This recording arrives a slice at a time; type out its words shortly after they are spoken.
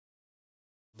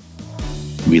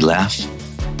We laugh.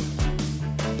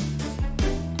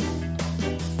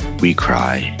 We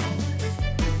cry.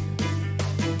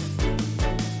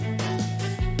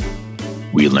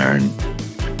 We learn.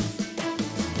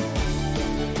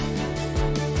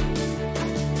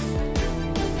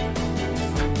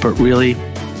 But really,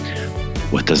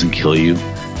 what doesn't kill you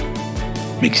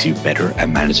makes you better at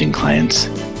managing clients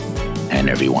and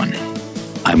everyone.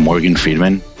 I'm Morgan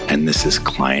Friedman, and this is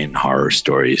Client Horror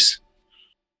Stories.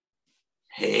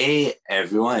 Hey,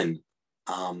 everyone.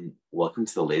 Welcome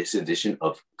to the latest edition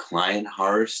of Client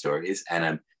Horror Stories, and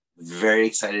I'm very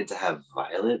excited to have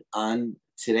Violet on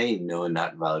today. No,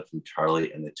 not Violet from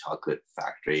Charlie and the Chocolate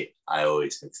Factory. I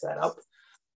always mix that up.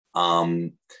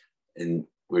 And we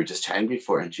were just chatting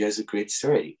before, and she has a great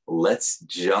story. Let's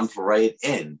jump right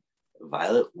in.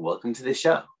 Violet, welcome to the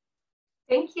show.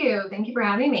 Thank you. Thank you for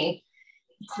having me.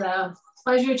 It's a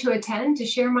pleasure to attend to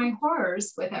share my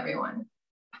horrors with everyone.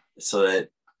 So that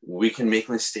we can make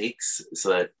mistakes, so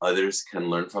that others can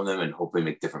learn from them and hopefully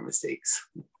make different mistakes.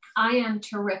 I am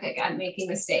terrific at making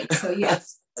mistakes. So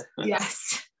yes,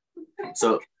 yes.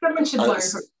 So someone should learn.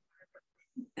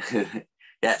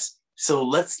 Yes. So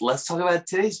let's talk about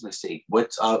today's mistake.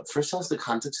 What first tell us the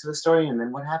context of the story, and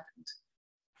then what happened.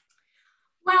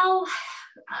 Well,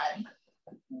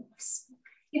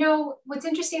 what's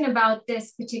interesting about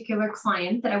this particular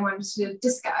client that I wanted to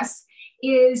discuss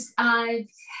is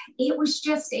it was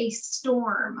just a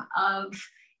storm of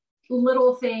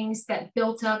little things that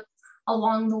built up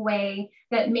along the way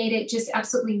that made it just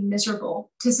absolutely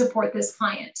miserable to support this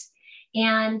client.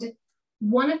 And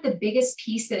one of the biggest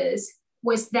pieces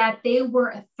was that they were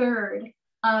a third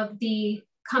of the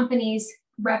company's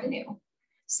revenue.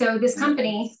 So this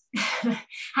company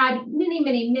had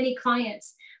many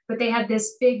clients, but they had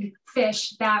this big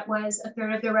fish that was a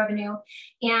third of their revenue.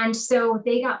 And so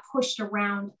they got pushed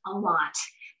around a lot.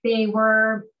 They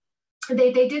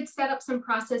did set up some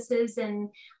processes and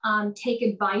take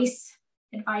advice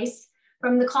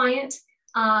from the client,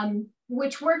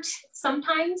 which worked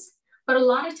sometimes, but a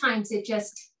lot of times it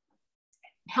just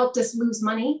helped us lose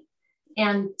money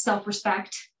and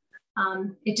self-respect.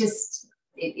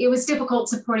 It was difficult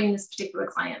supporting this particular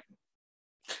client.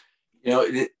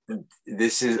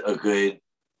 This is a good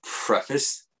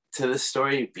preface to the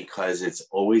story because it's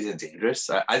always a dangerous.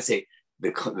 I'd say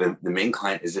the main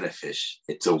client isn't a fish,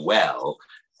 it's a whale.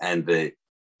 And the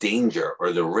danger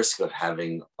or the risk of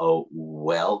having a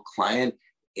whale client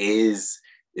is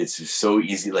it's so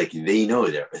easy. Like they know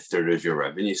they're a third of your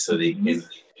revenue, so they can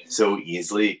so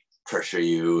easily pressure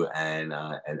you and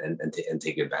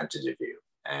take advantage of you.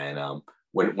 And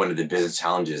one of the business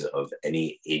challenges of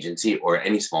any agency or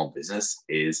any small business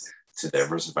is to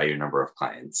diversify your number of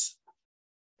clients.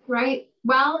 Right.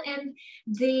 Well, and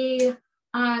the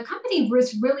company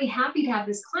was really happy to have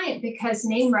this client because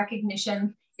name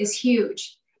recognition is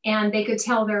huge. And they could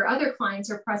tell their other clients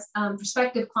or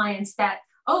prospective clients that,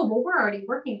 oh, well, we're already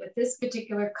working with this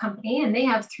particular company and they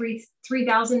have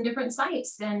 3,000 different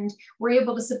sites and we're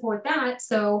able to support that.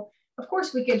 So of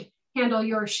course we could handle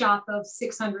your shop of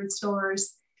 600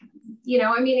 stores.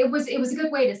 It was a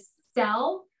good way to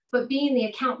sell, but being the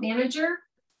account manager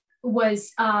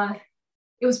was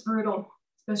brutal.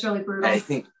 It was really brutal. I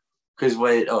think because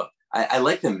I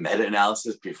like the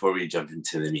meta-analysis before we jump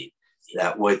into the meat.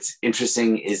 That what's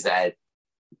interesting is that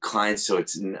clients, so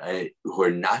it's who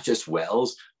are not just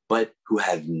whales, but who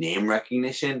have name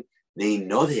recognition. They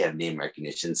know they have name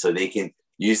recognition, so they can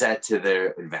use that to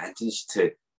their advantage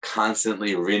to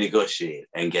constantly renegotiate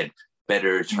and get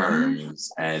better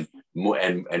terms and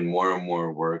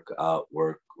more work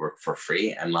for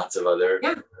free, and lots of other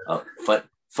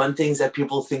fun things that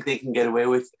people think they can get away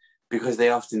with because they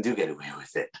often do get away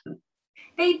with it.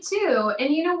 They do.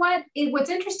 And you know what? What's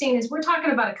interesting is we're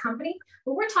talking about a company,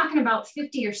 but we're talking about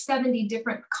 50 or 70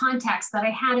 different contacts that I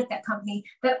had at that company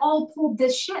that all pulled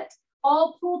this shit,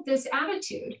 all pulled this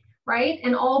attitude, right?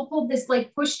 And all pulled this,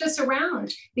 pushed us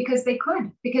around because they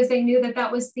knew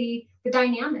that was the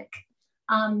dynamic.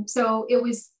 So it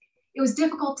was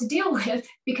difficult to deal with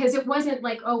because it wasn't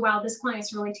like, oh, wow, this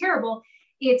client's really terrible.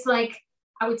 It's like,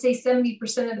 I would say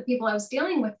 70% of the people I was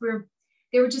dealing with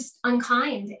they were just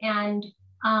unkind and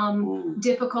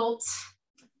difficult.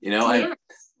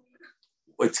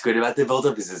 What's good about the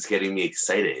buildup is it's getting me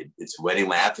excited. It's whetting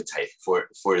my appetite for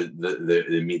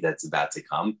the meat that's about to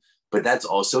come. But that's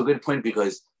also a good point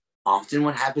because often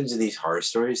what happens in these horror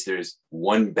stories, there's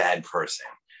one bad person.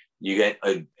 You get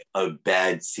a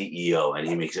bad CEO and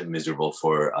he makes it miserable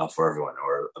for everyone,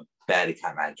 or a bad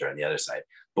account manager on the other side.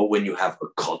 But when you have a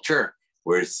culture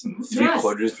where it's three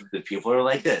quarters of the people are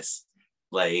like this,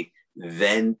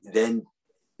 then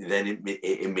then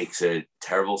it makes a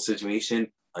terrible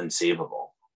situation unsavable.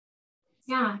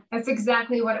 Yeah, that's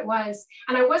exactly what it was.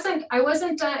 And I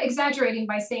wasn't exaggerating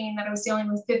by saying that I was dealing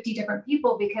with 50 different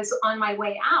people, because on my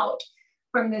way out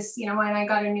from this, when I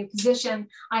got a new position,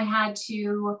 I had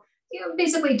to,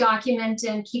 basically document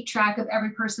and keep track of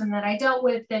every person that I dealt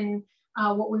with and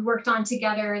what we worked on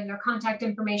together and their contact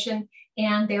information.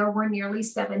 And there were nearly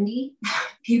 70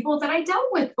 people that I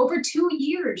dealt with over 2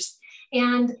 years.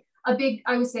 And I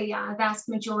would say, a vast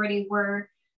majority were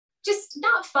just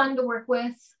not fun to work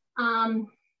with.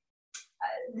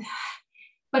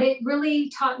 But it really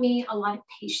taught me a lot of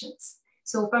patience.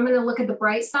 So if I'm going to look at the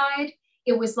bright side,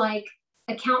 it was like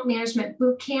account management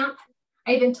boot camp.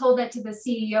 I even told that to the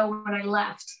CEO when I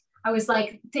left. I was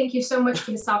like, thank you so much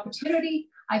for this opportunity.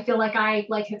 I feel like I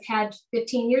have had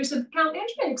 15 years of account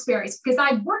management experience because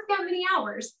I worked that many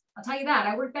hours. I'll tell you that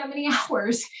I worked that many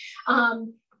hours.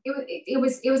 It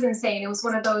was insane. It was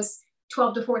one of those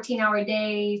 12 to 14 hour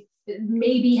day,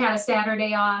 maybe had a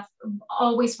Saturday off,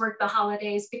 always worked the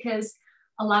holidays because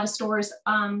a lot of stores,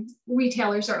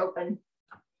 retailers are open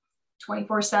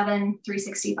 24/7,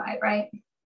 365, right?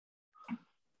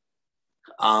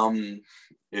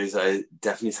 It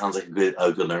definitely sounds like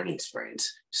a good learning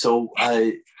experience. So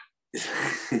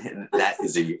that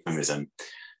is a euphemism.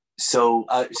 So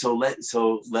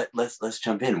let's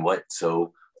jump in. What's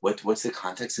the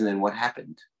context, and then what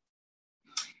happened?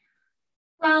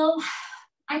 Well,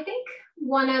 I think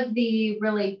one of the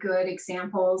really good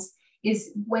examples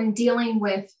is when dealing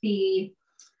with the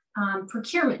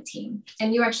procurement team.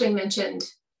 And you actually mentioned,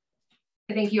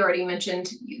 I think you already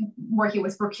mentioned working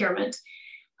with procurement.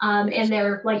 And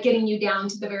they're like getting you down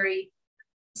to the very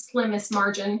slimmest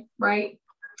margin, right?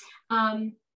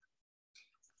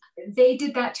 They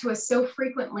did that to us so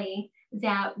frequently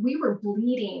that we were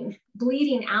bleeding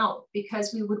out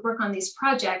because we would work on these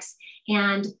projects.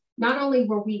 And not only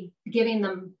were we giving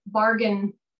them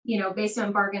bargain, based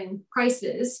on bargain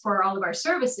prices for all of our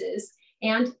services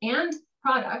and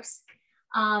products,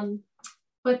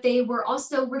 but they were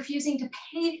also refusing to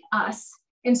pay us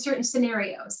in certain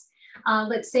scenarios.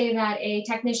 Let's say that a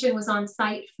technician was on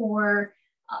site for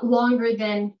longer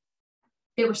than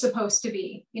they were supposed to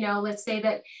be. Let's say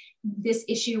that this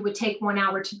issue would take 1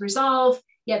 hour to resolve,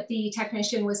 yet the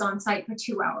technician was on site for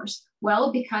 2 hours.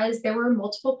 Well, because there were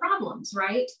multiple problems,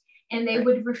 right? And they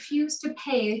would refuse to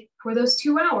pay for those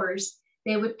 2 hours.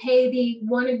 They would pay the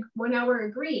one hour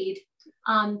agreed.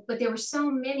 But there were so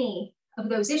many of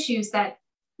those issues that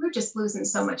we're just losing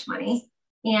so much money.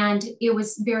 And it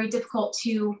was very difficult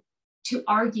to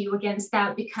argue against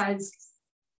that because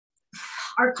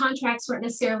our contracts weren't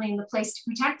necessarily in the place to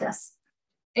protect us,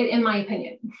 in my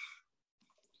opinion.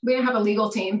 We didn't have a legal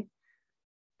team.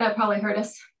 That probably hurt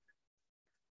us.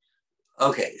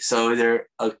 Okay, so there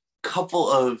are a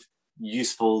couple of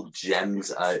useful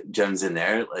gems in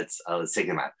there. Let's take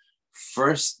them out.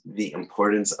 First, the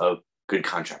importance of good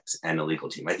contracts and a legal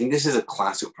team. I think this is a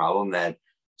classic problem that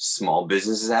small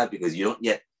businesses have because you don't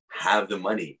yet have the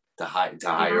money to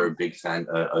hire a big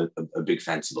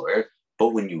fancy lawyer.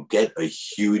 But when you get a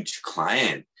huge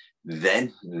client,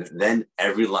 then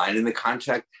every line in the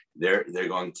contract they're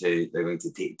going to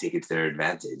take it to their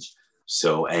advantage.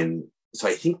 So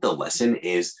I think the lesson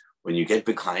is when you get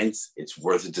big clients, it's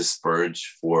worth it to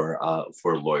splurge for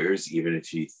lawyers, even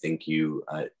if you think you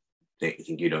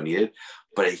don't need it.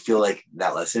 But I feel like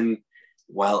that lesson,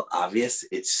 while obvious,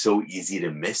 it's so easy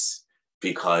to miss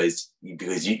because you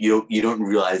don't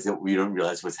realize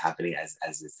what's happening as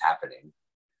it's happening.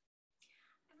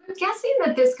 I'm guessing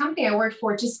that this company I worked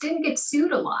for just didn't get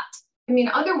sued a lot. I mean,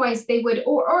 otherwise they would,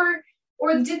 or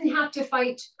didn't have to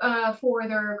fight for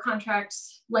their contract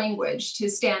language to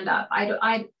stand up.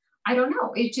 I don't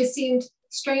know. It just seemed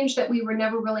strange that we were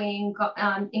never really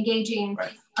engaging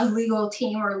a legal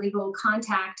team or a legal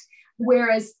contact.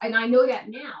 Whereas, and I know that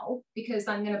now because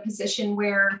I'm in a position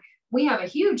where we have a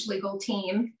huge legal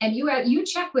team and you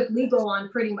check with legal on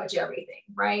pretty much everything,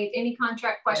 right? Any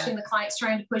contract question the client's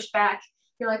trying to push back,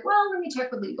 you're like, well, let me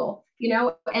check with legal,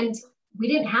 and we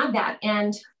didn't have that.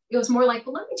 And it was more like,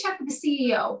 well, let me check with the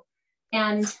CEO.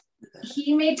 And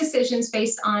he made decisions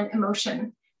based on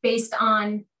emotion, based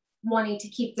on wanting to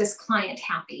keep this client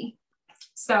happy.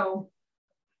 So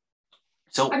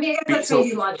I mean, I guess that's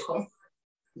maybe logical.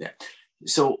 Yeah.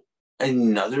 So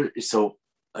to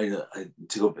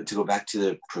go back to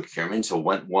the procurement. So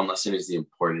one lesson is the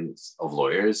importance of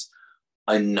lawyers.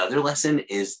 Another lesson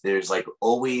is there's like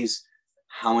always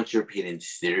how much you're paid in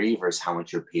theory versus how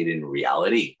much you're paid in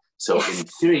reality. So in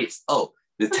theory, it's,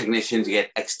 the technicians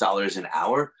get X dollars an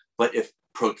hour. But if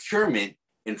procurement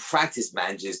in practice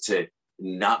manages to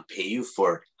not pay you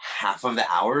for half of the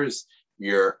hours,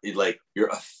 you're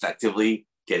effectively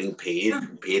getting paid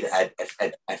at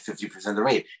 50% of the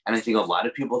rate. And I think a lot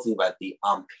of people think about the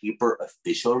on paper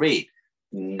official rate,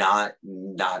 not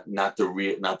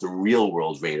the real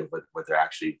world rate of what they're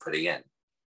actually putting in.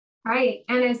 Right.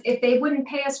 And as if they wouldn't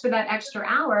pay us for that extra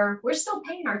hour, we're still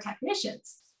paying our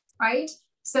technicians, right?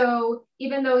 So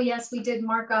even though, yes, we did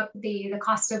mark up the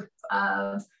cost of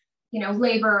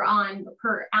labor on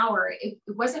per hour, it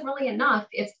wasn't really enough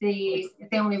if they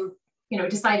only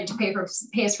decided to pay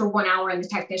us for 1 hour and the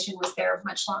technician was there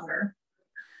much longer.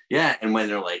 Yeah, and when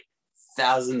there are like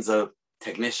thousands of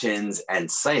technicians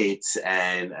and sites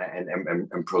and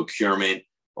procurement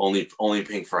only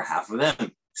paying for half of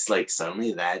them, it's like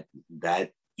suddenly that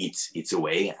eats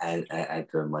away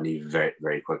at the money very,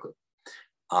 very quickly.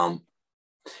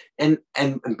 And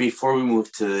before we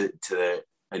move to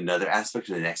another aspect,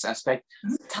 or the next aspect,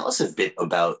 tell us a bit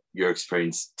about your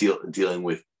experience dealing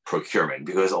with procurement,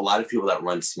 because a lot of people that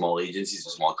run small agencies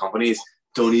or small companies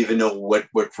don't even know what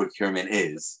procurement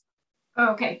is.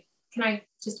 Oh, okay. Can I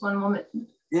just one moment?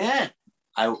 Yeah,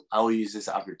 I will use this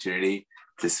opportunity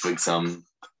to swig some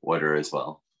water as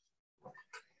well.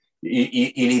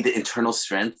 You need the internal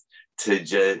strength to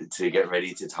get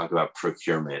ready to talk about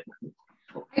procurement.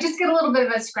 I just get a little bit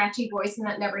of a scratchy voice, and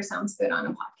that never sounds good on a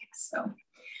podcast. So,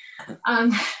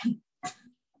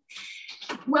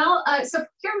 so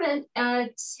procurement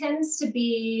tends to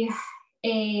be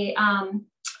a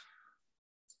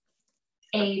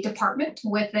department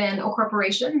within a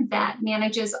corporation that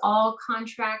manages all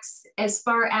contracts as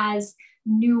far as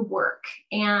new work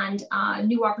and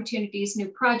new opportunities, new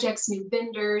projects, new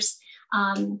vendors.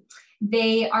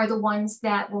 They are the ones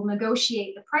that will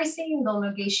negotiate the pricing. They'll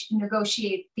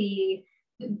negotiate the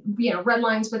red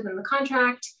lines within the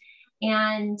contract,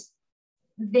 and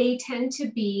they tend to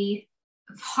be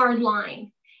hard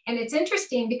line. And it's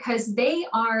interesting because they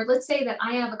are. Let's say that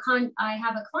I have a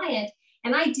client,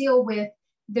 and I deal with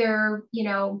their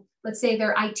let's say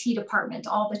their IT department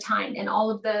all the time, and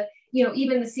all of the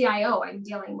even the CIO I'm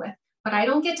dealing with, but I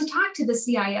don't get to talk to the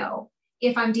CIO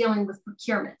if I'm dealing with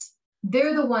procurement.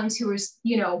 They're the ones who are,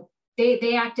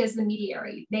 they act as the mediator.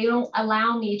 They don't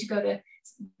allow me to go to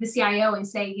the CIO and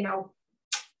say,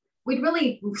 we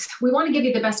want to give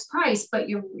you the best price, but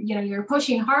you're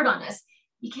pushing hard on us.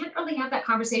 You can't really have that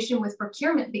conversation with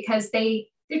procurement because they're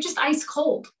just ice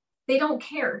cold. They don't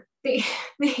care. They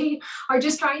are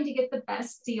just trying to get the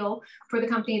best deal for the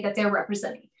company that they're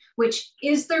representing, which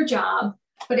is their job,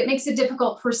 but it makes it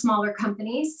difficult for smaller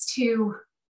companies to,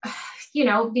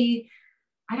 be,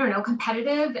 I don't know,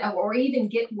 competitive or even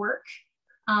get work.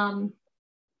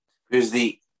 There's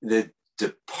the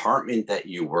department that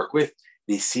you work with,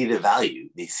 they see the value,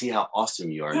 they see how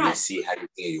awesome you are, yes. They see how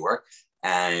you work,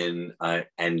 and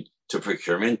to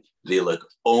procurement, they look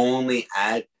only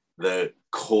at the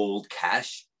cold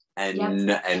cash and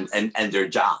yep. and their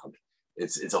job.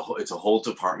 It's a whole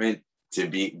department to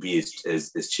be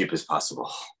as cheap as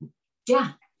possible.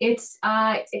 Yeah. It's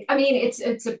a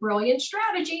brilliant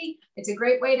strategy. It's a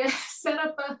great way to set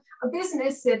up a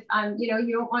business if, you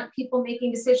don't want people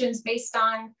making decisions based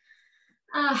on,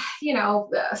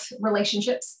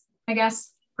 relationships, I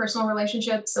guess, personal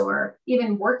relationships or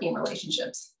even working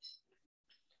relationships.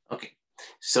 Okay.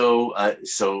 So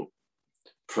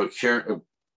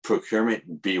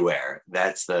procurement beware.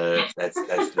 That's the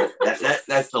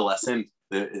lesson,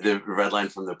 the red line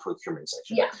from the procurement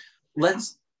section. Yeah.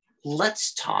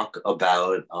 Let's talk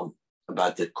about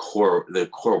the core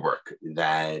work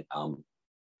that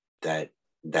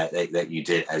you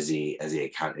did as the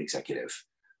account executive.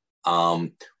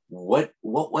 What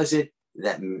was it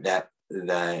that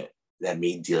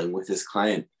made dealing with this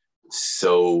client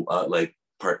so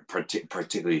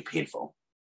particularly painful?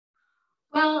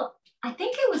 Well, I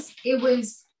think it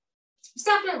was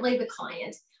definitely the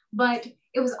client, but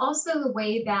it was also the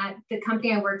way that the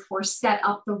company I worked for set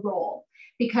up the role,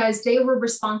 because they were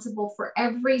responsible for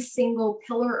every single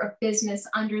pillar of business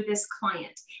under this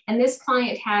client. And this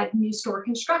client had new store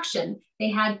construction,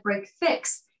 they had break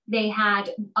fix, they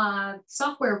had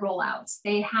software rollouts,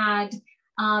 they had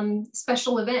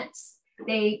special events,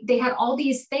 they had all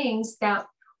these things that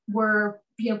were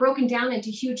broken down into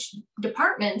huge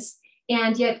departments,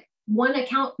 and yet one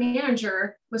account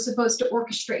manager was supposed to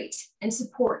orchestrate and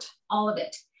support all of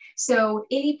it. So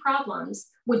any problems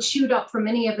would shoot up from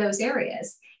any of those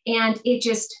areas. And it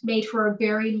just made for a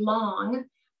very long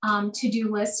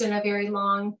to-do list and a very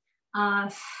long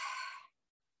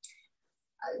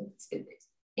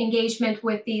engagement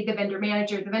with the vendor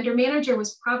manager. The vendor manager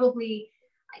was probably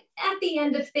at the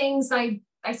end of things. I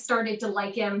I started to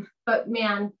like him, but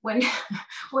man, when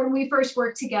when we first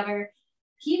worked together,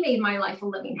 he made my life a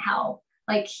living hell.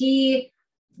 Like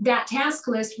that task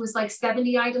list was like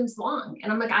 70 items long.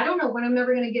 And I'm like, I don't know when I'm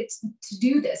ever going to get to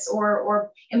do this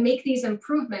and make these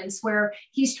improvements, where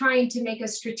he's trying to make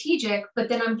us strategic, but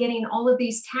then I'm getting all of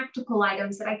these tactical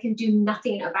items that I can do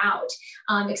nothing about,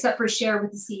 except for share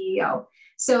with the CEO.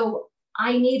 So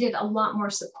I needed a lot more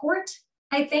support,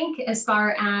 I think, as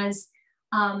far as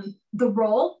the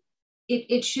role.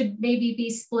 It should maybe be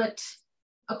split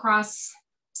across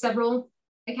several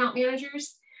account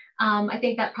managers. I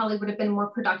think that probably would have been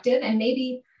more productive and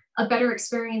maybe a better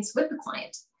experience with the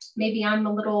client. Maybe I'm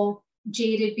a little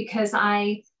jaded because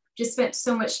I just spent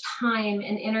so much time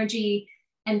and energy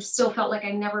and still felt like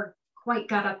I never quite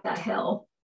got up that hill,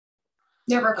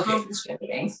 never accomplished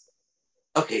anything.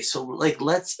 Okay, so like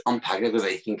let's unpack it, because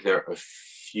I think there are a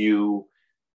few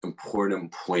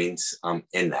important points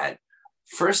in that.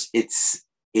 First, it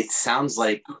sounds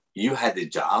like you had the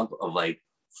job of like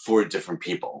 4 different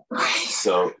people.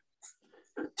 So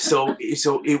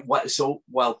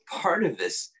while part of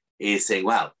this is saying,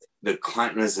 wow, the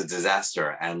client was a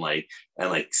disaster, and like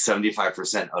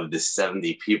 75% of the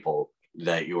 70 people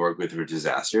that you work with were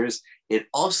disasters, it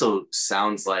also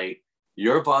sounds like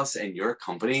your boss and your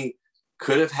company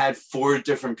could have had 4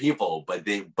 different people, but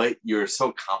you're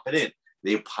so competent,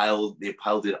 they piled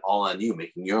it all on you,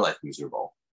 making your life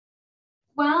miserable.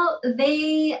 Well,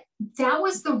 that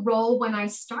was the role when I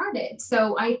started.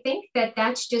 So I think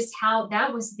that's just how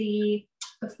that was the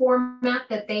format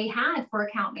that they had for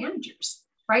account managers,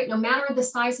 right? No matter the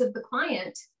size of the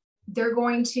client, they're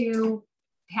going to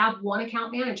have one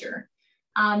account manager.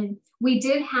 We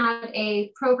did have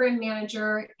a program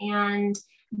manager, and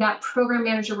that program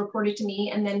manager reported to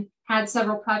me, and then had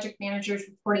several project managers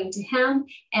reporting to him.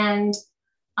 And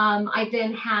I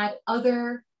then had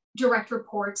other direct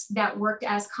reports that worked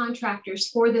as contractors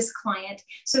for this client.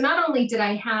 So not only did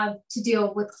I have to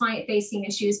deal with client-facing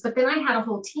issues, but then I had a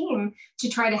whole team to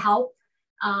try to help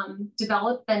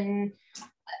develop and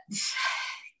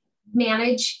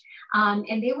manage.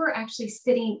 And they were actually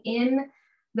sitting in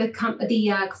the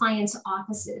client's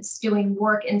offices, doing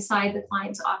work inside the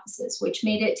client's offices, which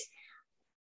made it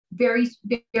very,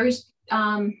 very,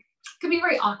 could be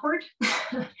very awkward,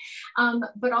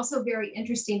 but also very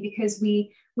interesting, because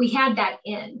we had that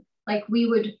like we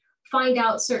would find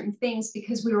out certain things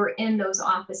because we were in those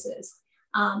offices.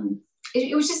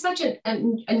 It was just such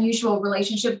an unusual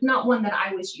relationship, not one that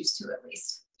I was used to, at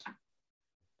least.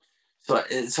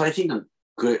 So I think a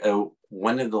good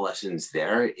one of the lessons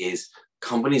there is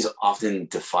companies often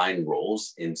define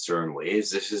roles in certain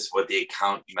ways. This is what the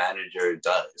account manager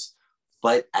does.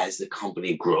 But as the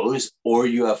company grows, or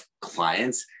you have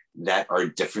clients that are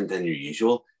different than your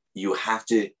usual, you have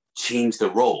to change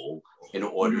the role in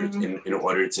order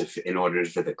to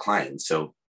fit the client.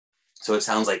 So it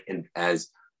sounds like as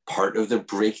part of the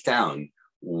breakdown,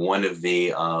 one of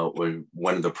the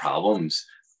problems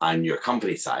on your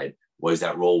company side was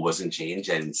that role wasn't changed,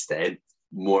 and instead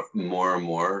more and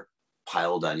more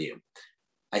piled on you.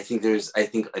 I think a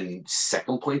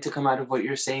second point to come out of what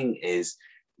you're saying is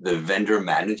the vendor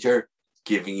manager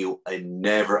giving you a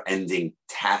never-ending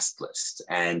task list.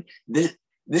 And this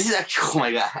is actually, oh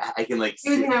my God, I can like... He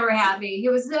was never happy. He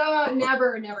was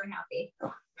never happy.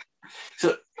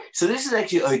 So this is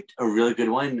actually a really good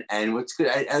one. And what's good,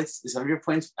 I like some of your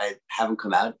points I haven't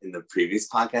come out in the previous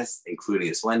podcast, including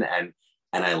this one, and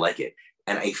I like it.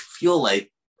 And I feel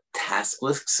like task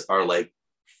lists are like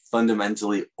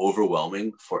fundamentally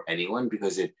overwhelming for anyone,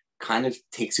 because it kind of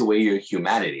takes away your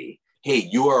humanity. Hey,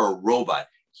 you are a robot.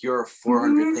 Here are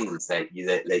 400 things that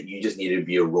you just need to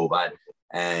be a robot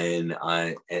and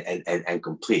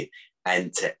complete.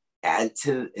 And to add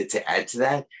to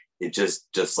that, it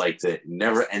just like the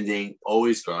never ending,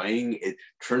 always growing. It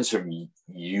turns from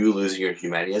you losing your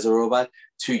humanity as a robot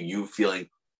to you feeling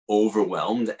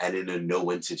overwhelmed and in a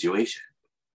no-win situation.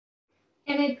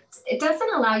 And it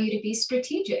doesn't allow you to be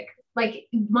strategic. Like,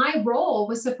 my role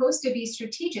was supposed to be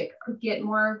strategic, get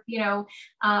more,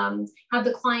 have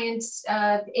the clients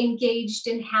engaged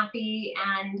and happy,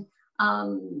 and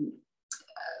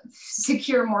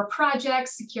secure more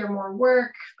projects, secure more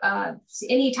work,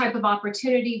 any type of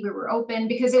opportunity. We were open,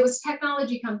 because it was a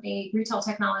technology company, retail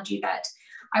technology, that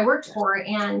I worked for.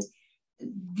 And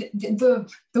the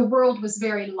world was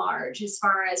very large as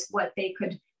far as what they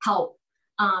could help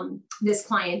this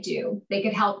client do. They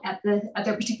could help at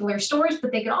their particular stores,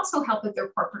 but they could also help at their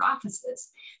corporate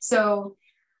offices. So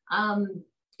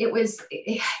there was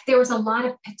a lot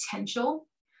of potential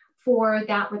for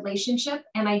that relationship.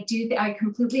 And I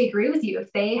completely agree with you.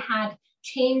 If they had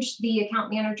changed the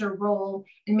account manager role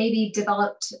and maybe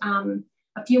developed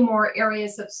a few more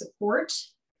areas of support,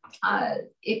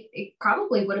 it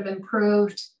probably would have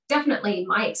improved definitely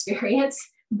my experience,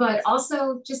 but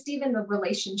also just even the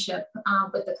relationship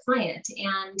with the client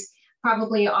and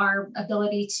probably our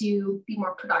ability to be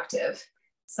more productive.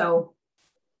 So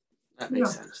that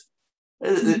makes sense.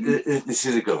 This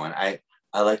is a good one. I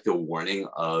like the warning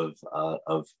of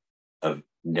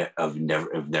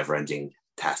never-ending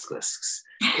task lists.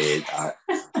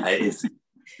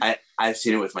 I've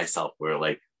seen it with myself where it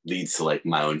like leads to like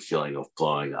my own feeling of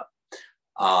blowing up.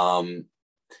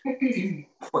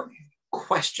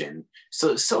 Question.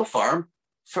 So far,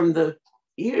 from the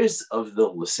ears of the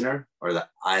listener or the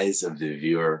eyes of the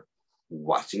viewer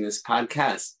watching this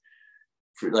podcast,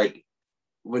 for like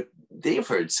what they've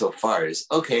heard so far is,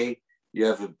 okay, you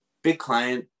have a big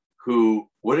client who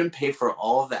wouldn't pay for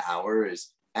all of the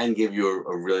hours and give you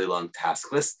a really long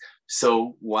task list.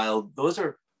 So while those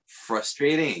are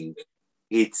frustrating,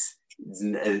 it's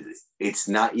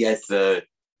not yet the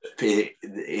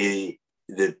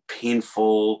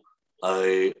painful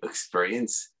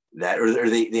experience that, or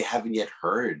they haven't yet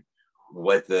heard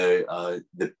what the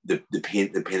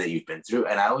pain that you've been through.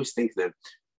 And I always think that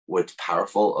what's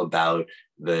powerful about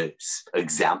the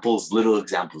examples, little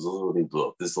examples, this little thing blew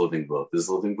up, this little thing blew up, this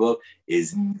little thing blew up,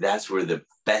 is that's where the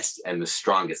best and the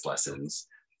strongest lessons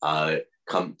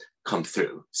come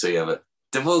through. So you have a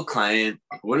difficult client,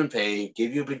 wouldn't pay,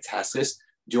 gave you a big task list.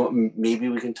 Do you want, maybe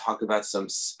we can talk about some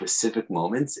specific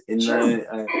moments in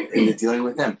the dealing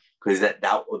with them, because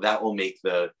that will make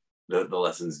the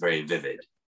lessons very vivid.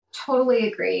 Totally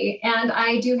agree. And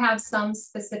I do have some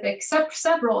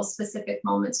several specific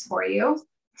moments for you.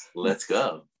 Let's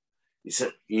go.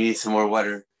 You need some more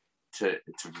water to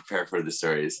prepare for the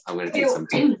stories. I'm going to take some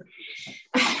too.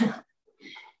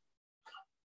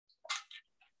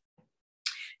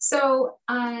 So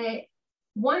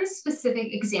one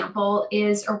specific example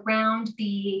is around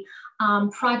the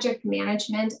project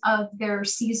management of their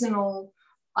seasonal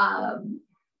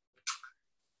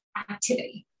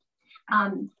activity.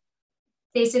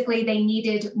 Basically, they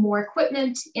needed more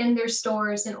equipment in their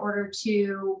stores in order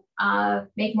to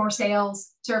make more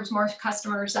sales, serve more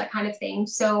customers, that kind of thing.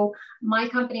 So my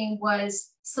company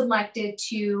was selected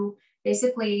to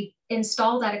basically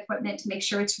install that equipment to make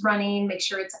sure it's running, make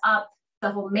sure it's up,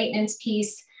 the whole maintenance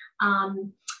piece,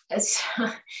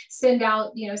 send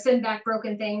back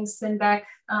broken things, send back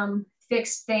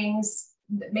fixed things,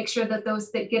 make sure that those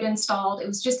that get installed. It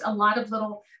was just a lot of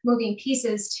little moving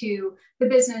pieces to the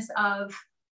business of,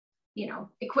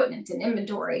 equipment and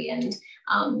inventory. And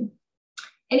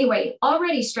anyway,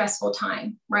 already stressful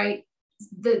time, right?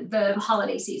 The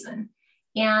holiday season.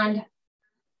 And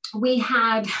we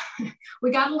got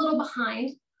a little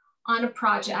behind on a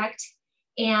project,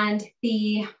 and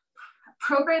the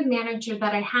program manager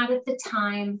that I had at the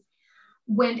time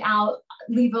went out,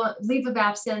 leave of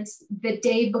absence the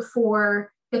day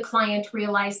before the client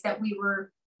realized that we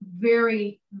were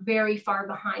very, very far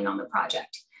behind on the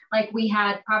project. Like we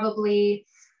had probably,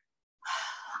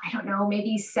 I don't know,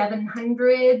 maybe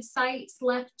 700 sites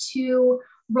left to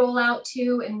roll out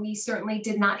to, and we certainly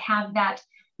did not have that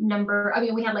number. I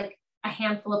mean, we had like a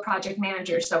handful of project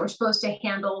managers that were supposed to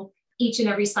handle each and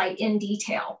every site in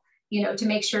detail, to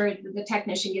make sure the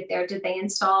technician get there. Did they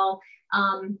install?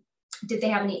 Did they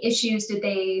have any issues? Did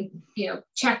they,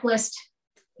 checklist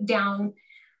down?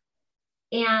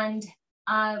 And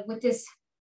with this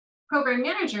program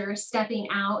manager stepping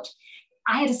out,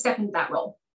 I had to step into that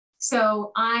role.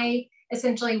 So I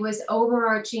essentially was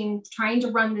overarching, trying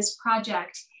to run this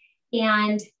project.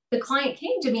 And the client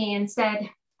came to me and said,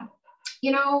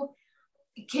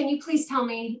 can you please tell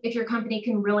me if your company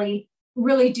can really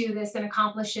do this and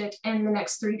accomplish it in the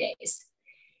next 3 days?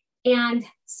 And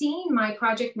seeing my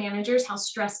project managers, how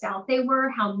stressed out they were,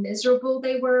 how miserable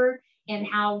they were, and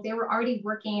how they were already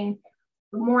working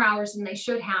more hours than they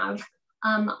should have,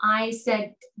 I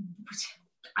said,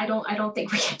 I don't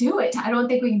think we can do it. I don't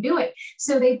think we can do it.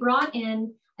 So they brought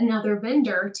in another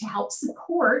vendor to help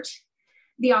support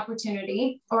the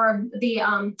opportunity or the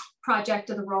project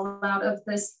of the rollout of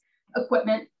this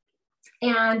equipment.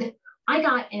 And I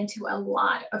got into a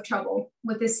lot of trouble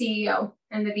with the CEO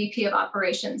and the VP of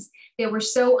operations. They were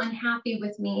so unhappy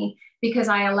with me because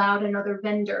I allowed another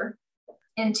vendor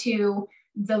into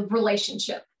the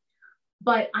relationship.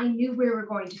 But I knew we were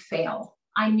going to fail.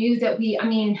 I knew that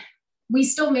we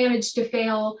still managed to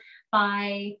fail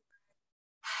by,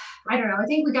 I don't know, I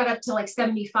think we got up to like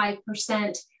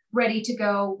 75% ready to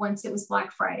go once it was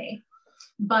Black Friday.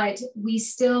 But we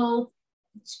still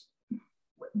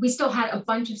had a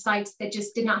bunch of sites that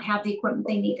just did not have the equipment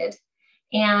they needed.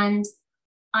 And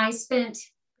I spent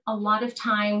a lot of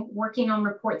time working on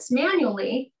reports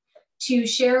manually to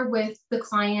share with the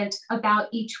client about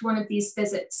each one of these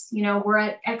visits. You know, we're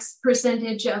at X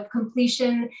percentage of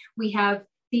completion. We have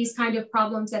these kind of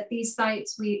problems at these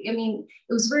sites. I mean,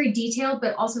 it was very detailed,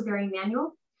 but also very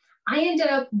manual. I ended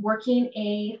up working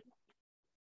a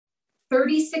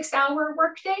 36-hour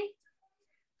workday.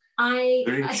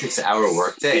 36-hour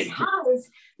workday.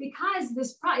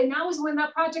 Because and that was when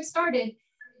that project started.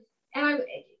 And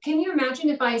can you imagine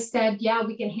if I said, yeah,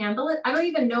 we can handle it? I don't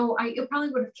even know, it probably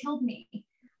would have killed me.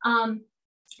 But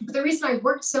the reason I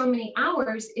worked so many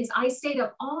hours is I stayed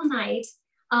up all night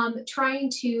trying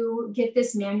to get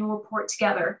this manual report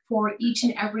together for each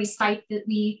and every site that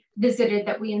we visited,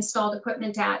 that we installed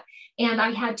equipment at. And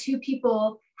I had 2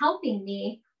 people helping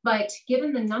me, but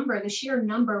given the sheer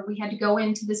number, we had to go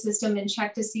into the system and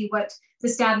check to see what the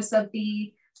status of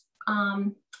the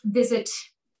visit,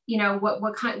 you know,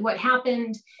 what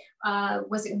happened,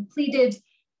 was it completed?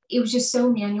 It was just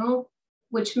so manual,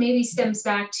 which maybe stems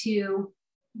back to,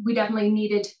 we definitely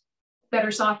needed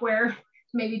better software to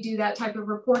maybe do that type of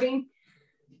reporting.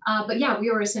 But yeah,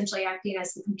 we were essentially acting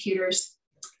as the computers.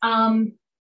 And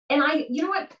you know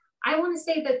what, I want to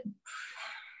say that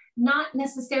not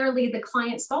necessarily the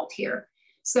client's fault here.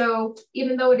 So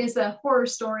even though it is a horror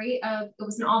story it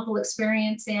was an awful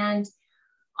experience, and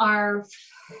our,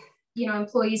 you know,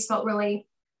 employees felt really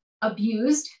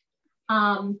abused,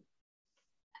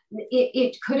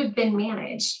 it could have been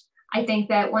managed. I think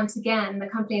that once again, the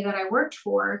company that I worked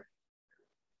for,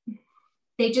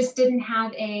 they just didn't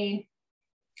have a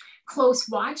close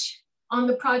watch on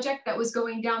the project that was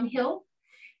going downhill.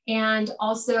 And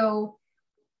also,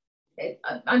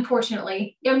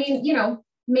 unfortunately, I mean, you know,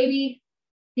 maybe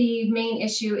the main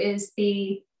issue is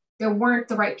there weren't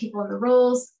the right people in the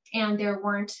roles, and there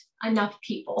weren't enough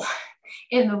people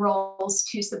in the roles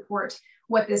to support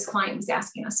what this client was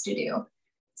asking us to do.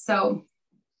 So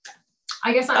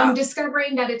I guess I'm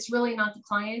discovering that it's really not the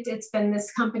client, it's been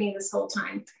this company this whole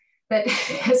time that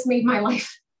has made my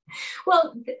life,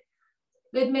 well,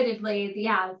 admittedly,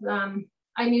 yeah,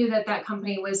 I knew that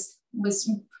company was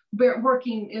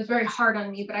working, it was very hard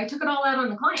on me, but I took it all out on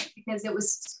the client because it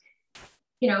was,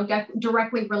 you know,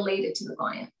 directly related to the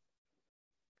client.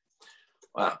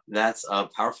 Wow, that's a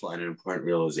powerful and an important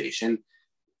realization.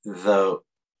 The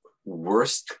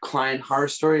worst client horror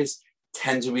stories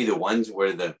tend to be the ones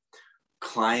where the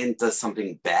client does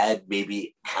something bad,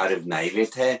 maybe out of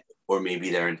naivete, or maybe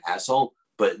they're an asshole,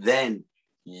 but then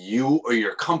you or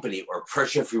your company or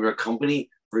pressure from your company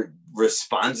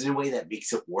responds in a way that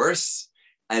makes it worse.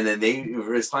 And then they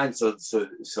respond. So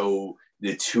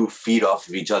the 2 feed off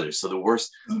of each other. So the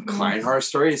worst client horror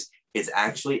stories is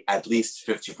actually at least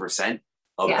 50%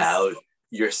 about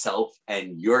yourself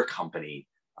and your company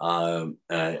as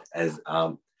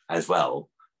well.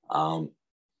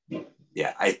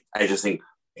 Yeah, I just think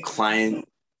client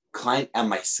and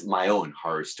my own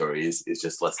horror stories is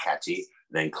just less catchy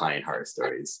than client horror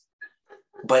stories.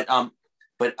 But I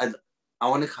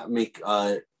want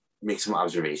to make some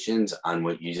observations on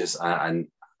what you just on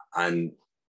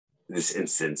this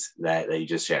instance that you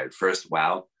just shared. First,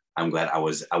 wow, I'm glad I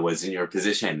was in your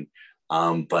position,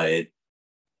 but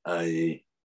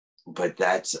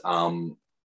that's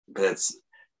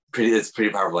pretty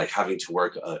powerful. Like having to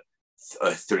work a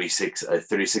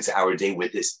 36-hour day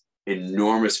with this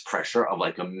enormous pressure of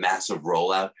like a massive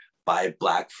rollout by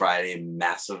Black Friday,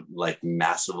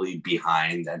 massively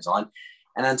behind and so on.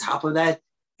 And on top of that,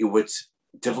 what's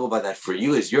difficult about that for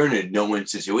you is you're in a no-win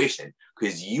situation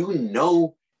because you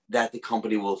know that the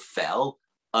company will fail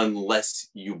unless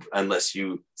you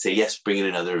say yes, bring in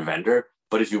another vendor.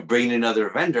 But if you bring in another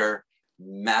vendor,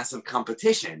 massive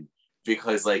competition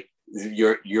because like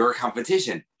your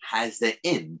competition has the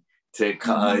in to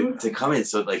come in.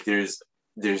 So like there's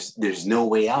no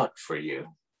way out for you.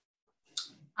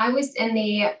 I was in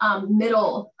the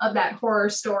middle of that horror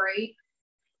story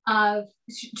of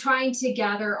trying to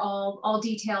gather all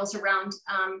details around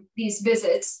these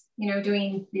visits, you know,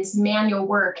 doing this manual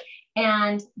work.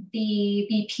 And the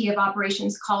VP of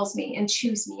operations calls me and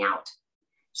chews me out.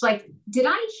 She's like, did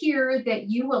I hear that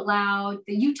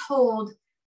you told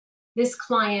this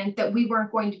client that we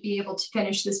weren't going to be able to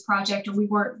finish this project, or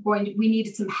we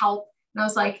needed some help? And I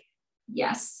was like,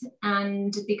 yes.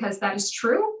 And because that is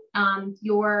true,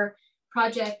 your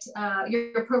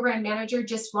program manager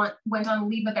just went on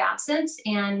leave of absence,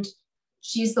 and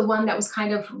she's the one that was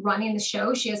kind of running the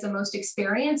show. She has the most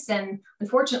experience, and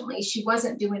unfortunately she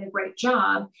wasn't doing a great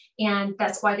job. And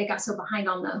that's why they got so behind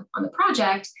on the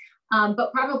project.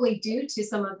 But probably due to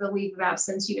some of the leave of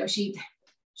absence, you know, she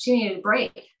needed a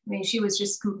break. I mean, she was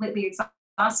just completely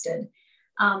exhausted.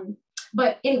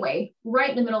 But anyway, right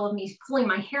in the middle of me pulling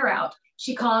my hair out,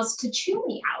 she calls to chew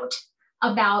me out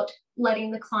about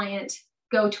letting the client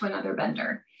go to another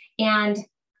vendor. And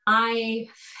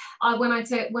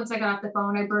once I got off the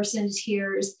phone, I burst into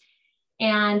tears,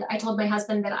 and I told my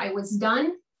husband that I was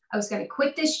done. I was going to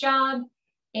quit this job.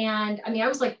 And I mean, I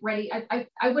was like ready.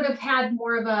 I would have had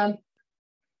more of a,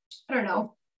 I don't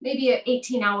know, maybe an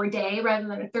 18-hour day rather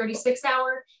than a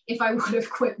 36-hour if I would have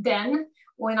quit then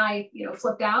when I,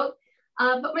 flipped out.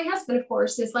 But my husband, of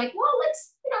course, is like, well,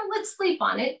 let's sleep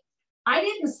on it. I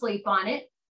didn't sleep on it.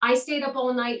 I stayed up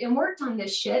all night and worked on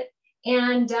this shit.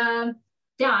 And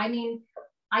yeah, I mean,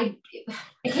 I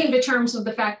came to terms with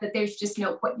the fact that there's just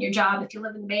no quitting your job. If you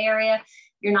live in the Bay Area,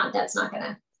 that's not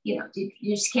gonna, you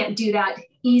just can't do that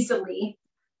easily,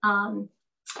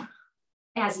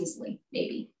 as easily,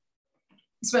 maybe,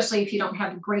 especially if you don't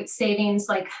have great savings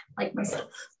like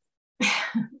myself.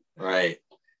 Right.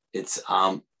 It's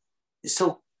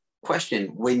so question,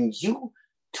 when you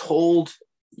told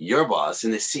your boss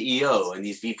and the CEO and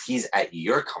these VPs at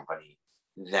your company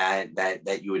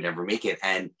that you would never make it,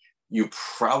 and you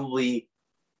probably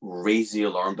raised the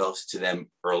alarm bells to them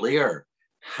earlier,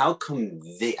 how come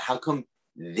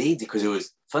they because it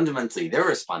was fundamentally their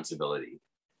responsibility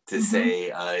to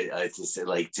say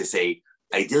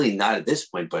ideally not at this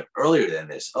point, but earlier than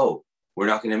this, oh, we're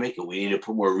not going to make it, we need to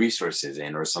put more resources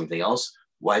in or something else.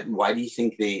 Why do you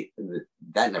think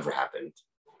that never happened?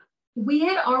 We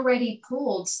had already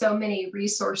pulled so many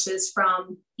resources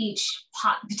from each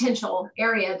potential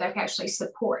area that could actually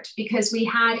support, because we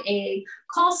had a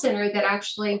call center that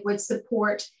actually would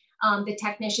support the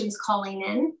technicians calling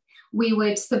in. We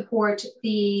would support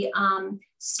the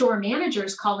store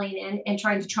managers calling in and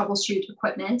trying to troubleshoot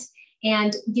equipment.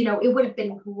 And, it would have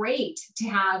been great to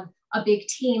have a big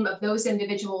team of those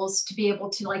individuals to be able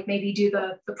to maybe do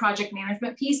the project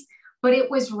management piece, but it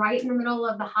was right in the middle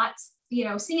of the hot,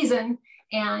 season,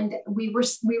 and we were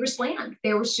slammed.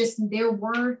 There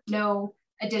were no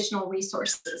additional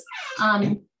resources.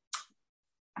 I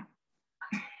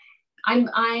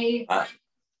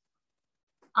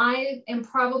am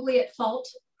probably at fault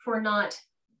for not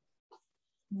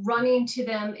running to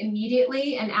them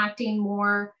immediately and acting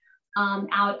more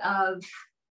out of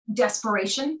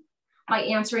desperation by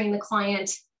answering the client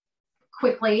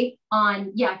quickly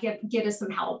on, get us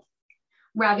some help,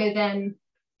 rather than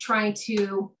trying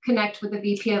to connect with the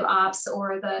VP of Ops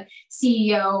or the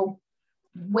CEO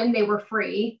when they were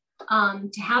free,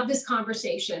 to have this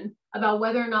conversation about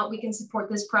whether or not we can support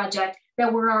this project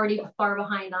that we're already far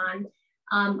behind on.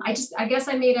 I guess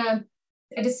I made a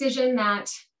decision that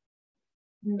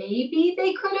maybe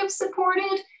they could have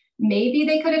supported, maybe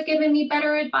they could have given me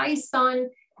better advice on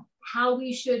how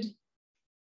we should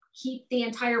keep the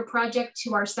entire project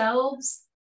to ourselves.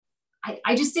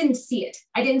 I just didn't see it.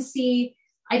 I didn't see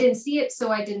it,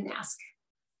 so I didn't ask.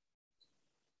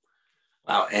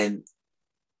 Wow, and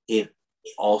it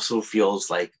also feels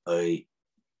like a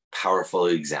powerful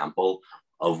example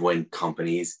of when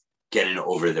companies get in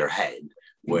over their head,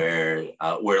 where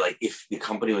if the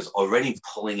company was already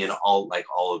pulling in all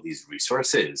of these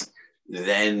resources,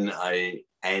 then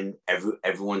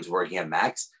everyone's working at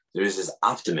max, there's this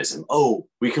optimism. Oh,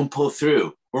 we can pull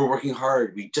through. We're working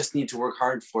hard. We just need to work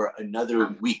hard for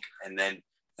another week, and then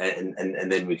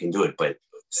we can do it. But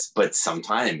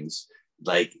sometimes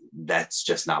that's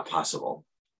just not possible.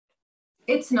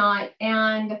 It's not,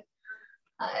 and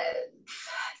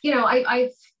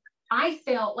I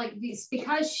felt like this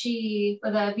because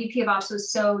the VP of Ops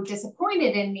was so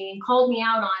disappointed in me and called me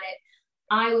out on it.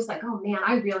 I was like, oh man,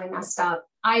 I really messed up.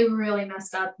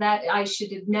 That I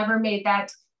should have never made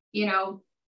that,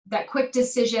 that quick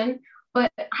decision. But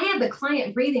I had the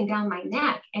client breathing down my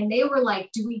neck, and they were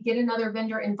like, do we get another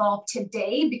vendor involved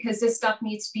today? Because this stuff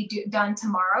needs to be done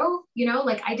tomorrow.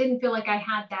 I didn't feel like I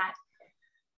had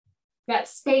that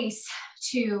space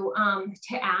to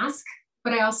ask,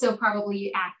 but I also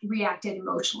probably reacted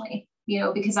emotionally,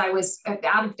 because I was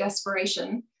out of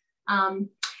desperation.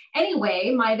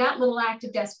 Anyway, that little act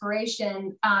of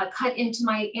desperation cut into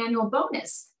my annual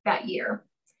bonus that year.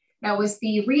 That was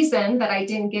the reason that I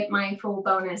didn't get my full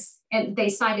bonus, and they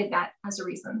cited that as a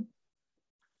reason.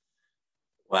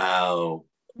 Wow.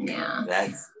 Yeah.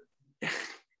 That's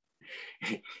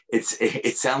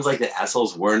it sounds like the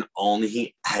assholes weren't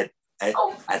only at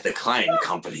the client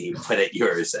company, but at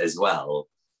yours as well.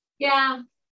 Yeah.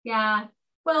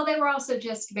 Well, they were also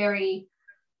just very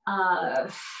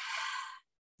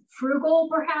frugal,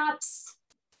 perhaps.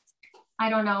 I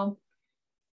don't know.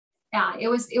 Yeah, it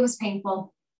was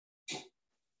painful.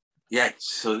 Yeah,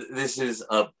 so this is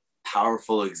a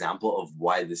powerful example of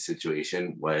why this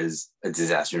situation was a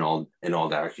disaster in all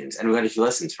directions. And we got a few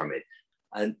lessons from it.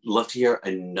 I'd love to hear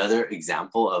another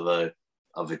example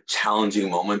of a challenging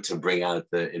moment to bring out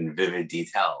in vivid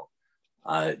detail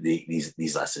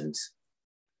these lessons.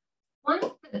 One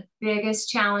of the biggest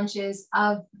challenges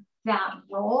of that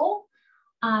role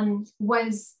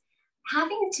was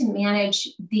having to manage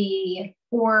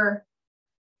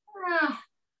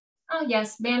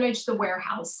manage the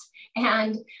warehouse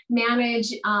and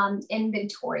manage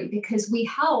inventory, because we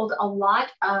held a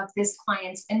lot of this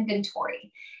client's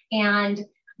inventory. And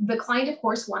the client, of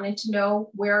course, wanted to know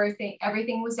where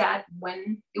everything was at,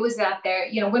 when it was at there,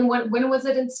 when was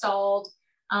it installed?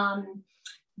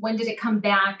 When did it come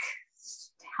back?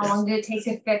 How long did it take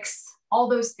to fix? All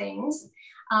those things.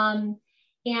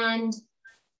 And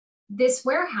this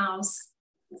warehouse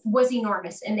was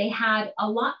enormous, and they had a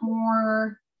lot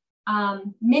more,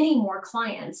 many more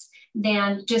clients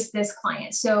than just this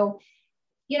client. So,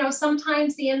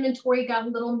 sometimes the inventory got a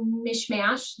little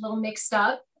mishmash, a little mixed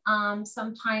up.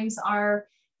 Sometimes our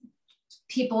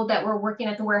people that were working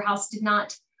at the warehouse did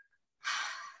not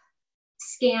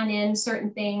scan in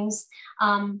certain things.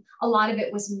 A lot of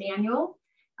it was manual.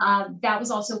 That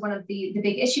was also one of the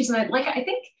big issues. And I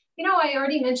think, I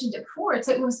already mentioned it before,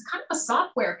 it was kind of a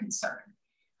software concern.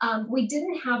 We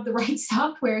didn't have the right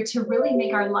software to really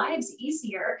make our lives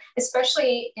easier,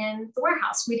 especially in the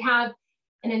warehouse. We'd have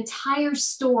an entire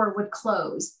store would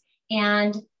close,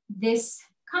 and this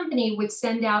company would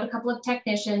send out a couple of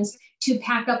technicians to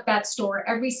pack up that store,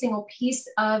 every single piece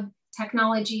of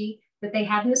technology that they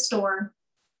had in the store,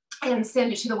 and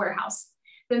send it to the warehouse.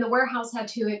 Then the warehouse had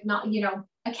to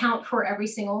account for every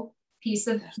single piece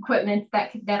of equipment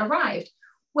that arrived.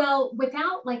 Well,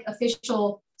 without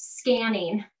official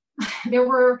scanning, there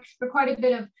were quite a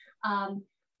bit of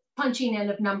punching in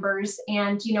of numbers,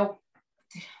 and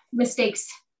mistakes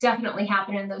definitely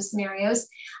happen in those scenarios.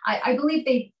 I believe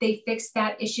they fixed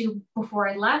that issue before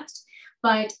I left,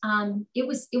 but it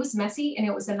was messy and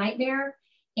it was a nightmare.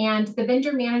 And the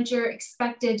vendor manager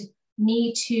expected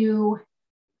me to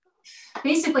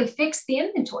basically fix the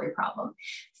inventory problem,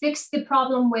 fix the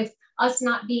problem with us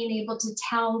not being able to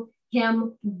tell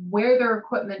him where their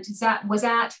equipment was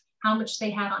at, how much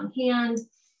they had on hand.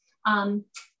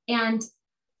 And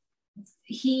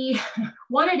he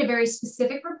wanted a very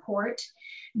specific report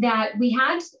that we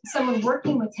had someone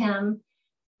working with him.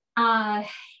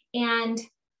 And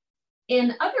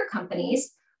in other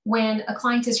companies, when a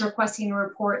client is requesting a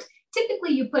report,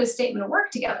 typically you put a statement of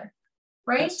work together,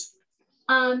 right? Yes.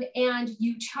 And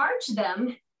you charge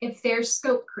them if there's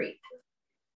scope creep.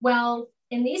 Well,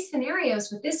 in these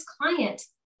scenarios with this client,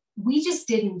 we just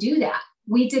didn't do that.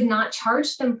 We did not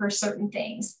charge them for certain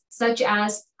things, such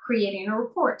as creating a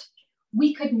report.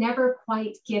 We could never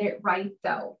quite get it right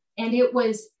though. And it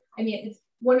was,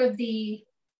 one of the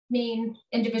main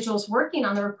individuals working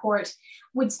on the report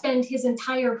would spend his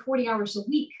entire 40 hours a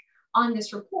week on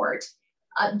this report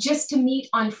just to meet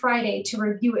on Friday to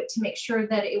review it, to make sure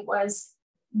that it was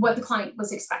what the client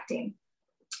was expecting.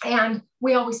 And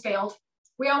we always failed.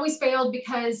 We always failed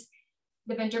because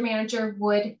the vendor manager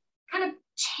would kind of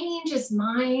change his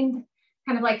mind,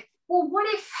 kind of like, well, what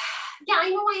if, I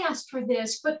know I asked for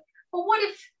this, but what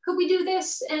if, could we do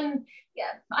this? And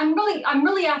yeah, I'm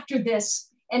really after this.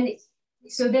 And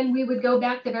so then we would go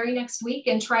back the very next week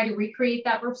and try to recreate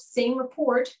that same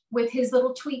report with his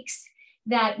little tweaks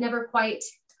that never quite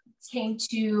came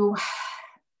to,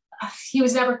 he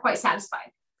was never quite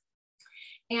satisfied.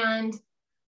 And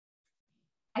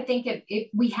I think if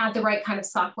we had the right kind of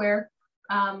software,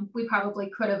 we probably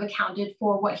could have accounted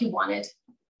for what he wanted.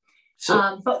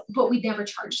 So, but we never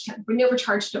charged him. We never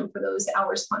charged him for those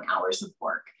hours upon hours of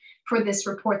work for this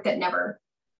report that never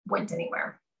went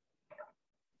anywhere.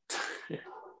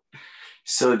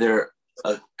 So there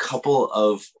are a couple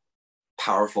of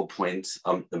powerful points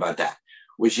about that,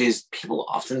 which is people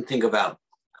often think about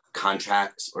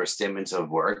contracts or statements of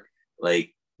work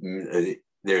like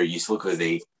they're useful because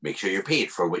they make sure you're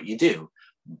paid for what you do.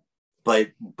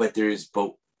 But what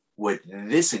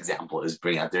this example is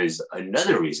bringing out, there's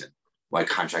another reason why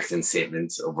contracts and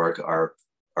statements of work are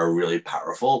really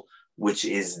powerful, which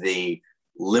is they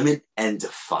limit and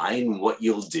define what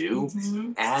you'll do,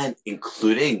 and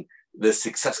including the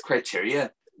success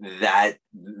criteria that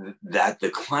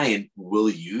the client will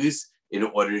use in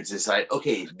order to decide,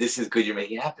 okay, this is good, you're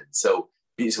making it happen. So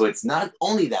it's not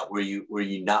only that where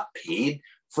you not paid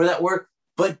for that work,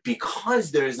 but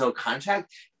because there is no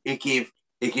contract, it gave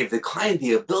the client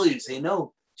the ability to say,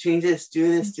 no, change this, do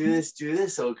this, do this, do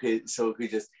this. So it could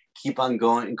just keep on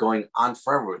going on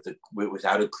forever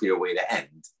without a clear way to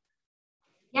end.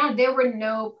 Yeah, there were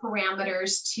no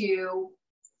parameters to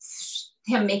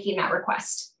him making that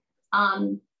request.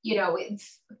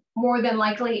 It's more than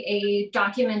likely a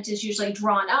document is usually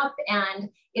drawn up and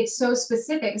it's so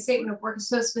specific, a statement of work is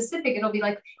so specific, it'll be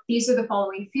like, these are the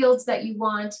following fields that you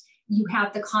want. You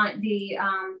have the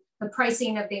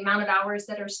pricing of the amount of hours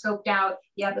that are scoped out.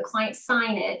 You have the client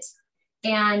sign it.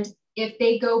 And if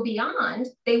they go beyond,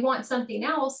 they want something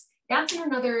else, that's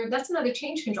another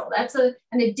change control. That's an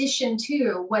addition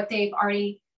to what they've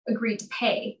already agreed to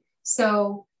pay.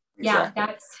 So yeah,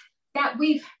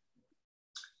 exactly.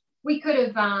 We could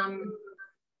have, I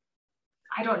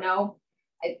don't know.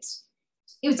 It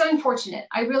was unfortunate.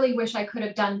 I really wish I could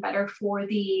have done better for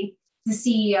the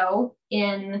CEO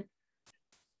in,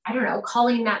 I don't know,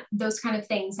 calling those kind of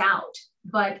things out.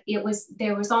 But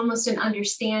there was almost an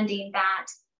understanding that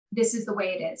this is the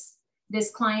way it is.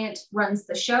 This client runs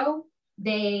the show.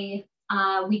 We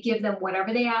give them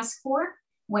whatever they ask for,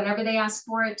 whenever they ask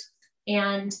for it,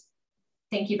 and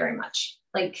thank you very much.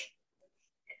 Like,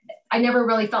 I never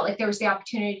really felt like there was the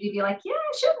opportunity to be like, yeah,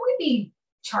 shouldn't we be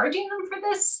charging them for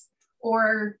this?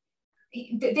 Or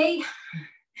they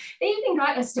even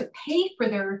got us to pay for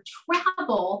their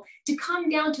travel to come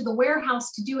down to the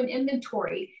warehouse to do an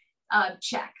inventory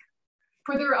check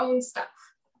for their own stuff.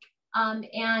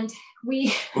 And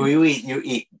wait,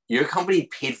 your company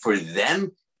paid for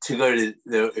them to go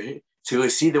to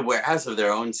see the warehouse of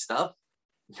their own stuff?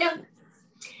 Yeah.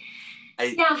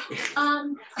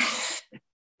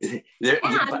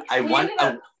 I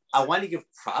want to give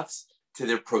props to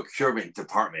their procurement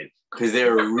department because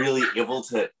they're really able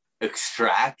to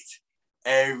extract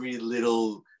every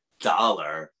little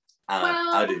dollar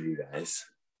out of you guys.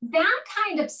 That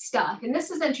kind of stuff, and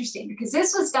this is interesting because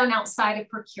this was done outside of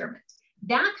procurement.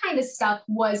 That kind of stuff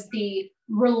was the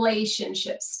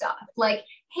relationship stuff. Like,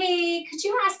 hey, could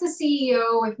you ask the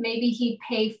CEO if maybe he'd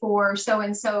pay for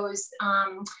so-and-so's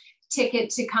ticket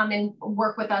to come and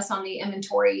work with us on the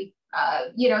inventory?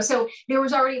 So there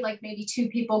was already like maybe 2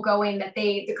 people going that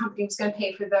the company was going to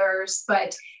pay for theirs,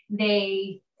 but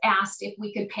they asked if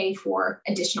we could pay for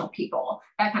additional people,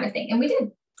 that kind of thing. And we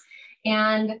did.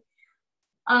 And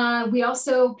we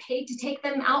also paid to take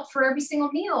them out for every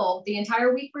single meal the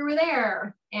entire week we were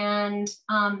there. And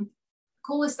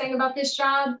coolest thing about this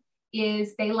job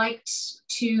is they liked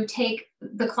to take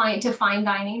the client to fine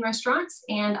dining restaurants,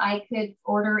 and I could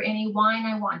order any wine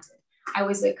I wanted. I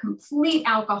was a complete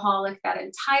alcoholic that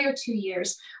entire 2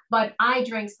 years, but I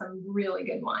drank some really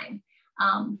good wine.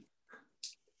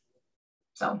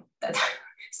 So that's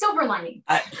silver lining.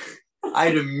 I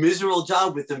had a miserable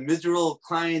job with a miserable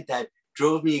client that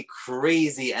drove me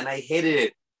crazy and I hated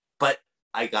it, but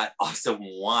I got awesome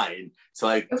wine. So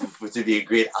I was to be a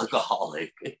great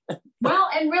alcoholic. Well,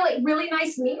 and really, really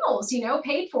nice meals,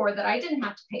 paid for that I didn't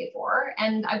have to pay for.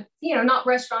 And not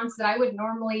restaurants that I would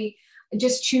normally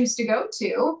just choose to go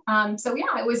to. So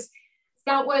yeah,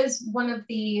 that was one of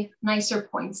the nicer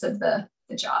points of the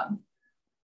job.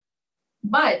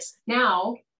 But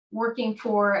now working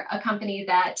for a company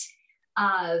that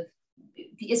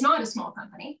is not a small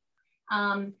company,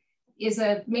 is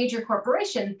a major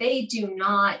corporation, they do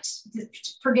not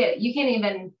forget it. You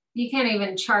can't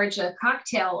even charge a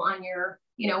cocktail on your,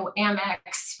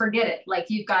 Amex, forget it. Like,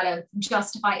 you've got to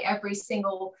justify every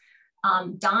single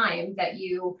dime that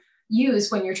you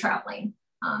use when you're traveling,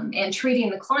 and treating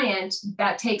the client,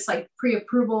 that takes like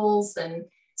pre-approvals. And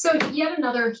so yet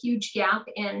another huge gap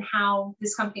in how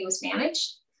this company was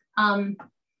managed. Not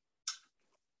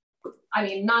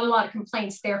a lot of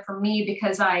complaints there for me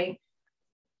because I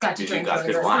got to drink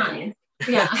good wine.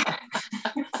 Yeah.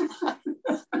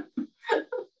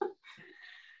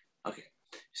 Okay.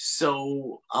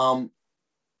 So,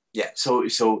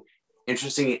 so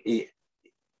interesting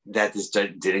that this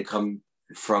didn't come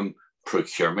from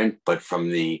procurement, but from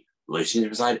the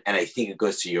relationship side. And I think it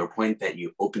goes to your point that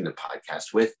you opened the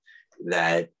podcast with,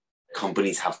 that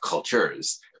companies have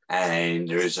cultures, and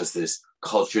there's just this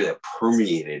culture that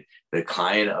permeated the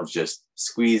client of just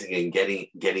squeezing and getting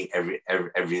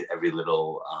every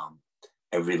little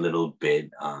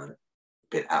bit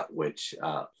out, which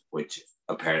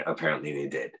apparently they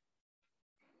did.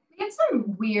 We had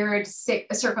some weird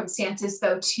circumstances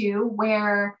though too,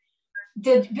 where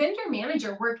the vendor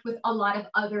manager worked with a lot of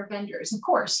other vendors. Of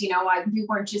course, we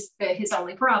weren't just his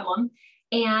only problem,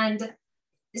 and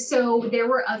so there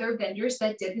were other vendors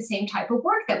that did the same type of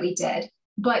work that we did.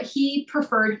 But he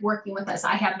preferred working with us.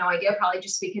 I have no idea, probably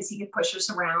just because he could push us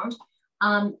around.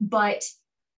 But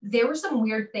there were some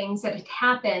weird things that had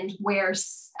happened where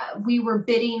we were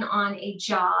bidding on a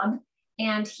job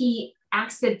and he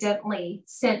accidentally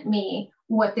sent me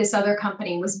what this other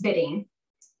company was bidding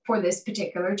for this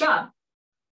particular job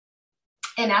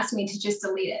and asked me to just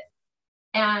delete it.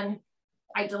 And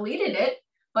I deleted it,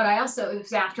 but I also, it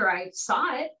was after I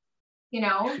saw it, you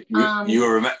know.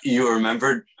 You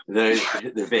remembered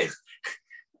the bid.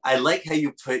 I like how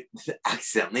you put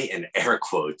accidentally in air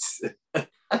quotes. Well,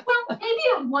 maybe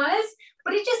it was,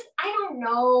 but it just, I don't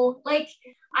know. Like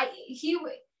he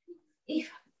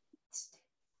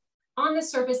on the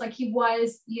surface, like he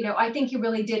was, you know, I think he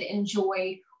really did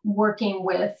enjoy working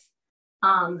with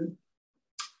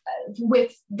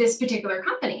this particular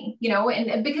company, you know,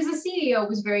 and because the CEO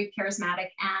was very charismatic,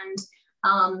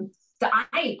 and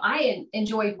I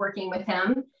enjoyed working with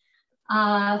him.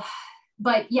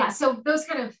 But yeah, so those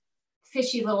kind of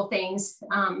fishy little things,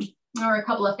 or a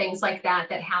couple of things like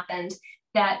that happened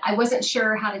that I wasn't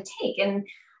sure how to take. And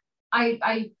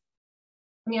I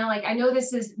mean, like, I know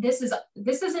this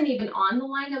isn't even on the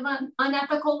line of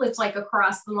unethical. It's like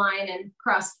across the line and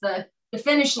across the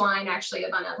finish line, actually,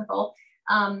 of unethical.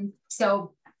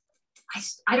 So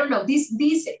I don't know.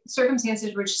 These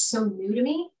circumstances were just so new to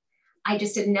me. I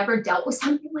just had never dealt with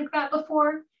something like that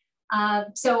before.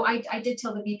 So I did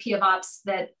tell the VP of Ops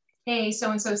that, hey,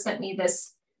 so-and-so sent me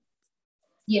this,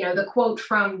 you know, the quote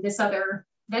from this other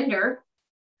vendor.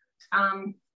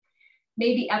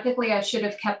 Maybe ethically, I should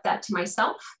have kept that to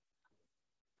myself.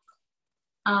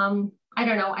 I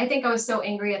don't know. I think I was so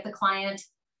angry at the client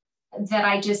that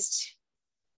I just,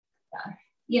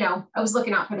 you know, I was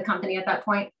looking out for the company at that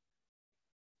point.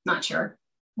 Not sure.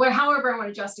 Well, however I want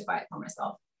to justify it for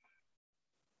myself.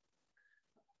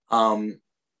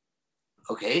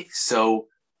 Okay, so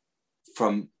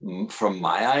from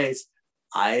my eyes,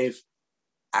 I've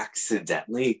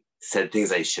accidentally said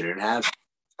things I shouldn't have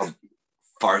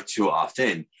far too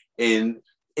often. In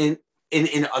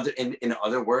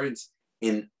other words,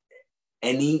 in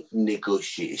any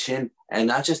negotiation, and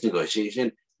not just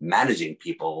negotiation, managing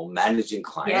people, managing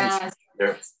clients,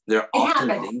 yes. there are often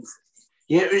things.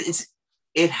 Yeah,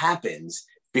 it happens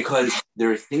because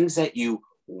there are things that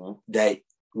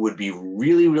would be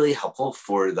really, really helpful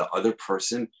for the other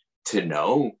person to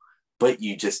know, but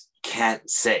you just can't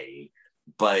say.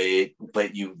 But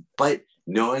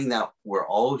knowing that we're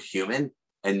all human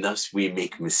and thus we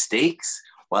make mistakes,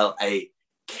 while I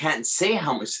can't say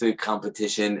how much the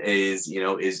competition is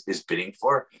bidding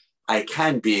for, I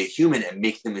can be a human and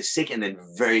make the mistake and then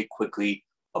very quickly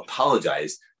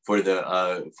apologize for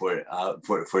the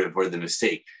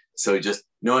mistake. So just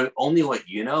knowing only what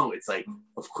you know, it's like,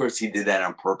 of course he did that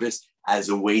on purpose as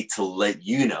a way to let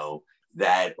you know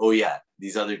that, oh yeah,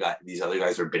 these other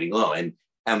guys are bidding low.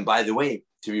 And by the way,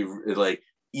 to be like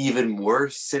even more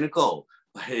cynical,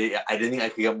 I didn't think I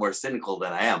could get more cynical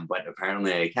than I am, but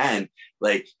apparently I can.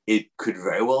 Like, it could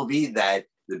very well be that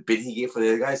the bid he gave for the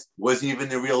other guys wasn't even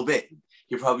the real bid.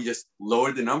 He probably just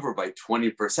lowered the number by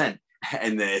 20%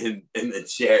 and then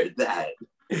shared that.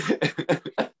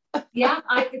 Yeah,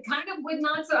 I kind of would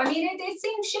not. So, I mean, it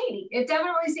seemed shady. It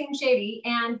definitely seemed shady.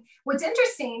 And what's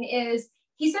interesting is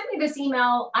he sent me this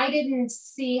email. I didn't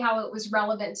see how it was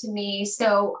relevant to me.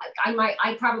 So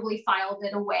I probably filed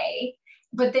it away.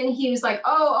 But then he was like,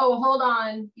 oh, hold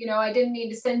on. You know, I didn't mean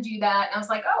to send you that. And I was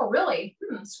like, oh, really?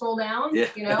 Scroll down, yeah.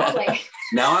 You know, like.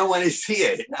 Now I want to see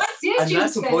it. What did I'm you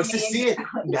not supposed to me? see it.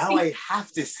 Now I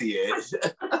have to see it.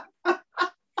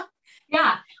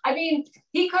 Yeah. I mean,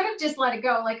 he could have just let it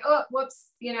go. Like, oh, whoops,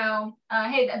 you know,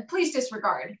 hey, please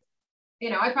disregard. You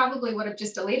know, I probably would have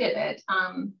just deleted it.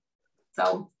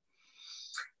 So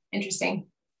interesting.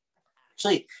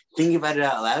 Actually, thinking about it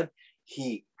out loud,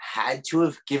 he had to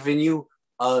have given you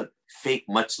a fake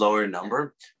much lower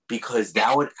number because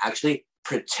that would actually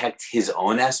protect his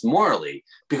own ass morally.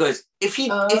 Because if he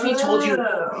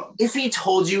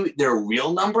told you their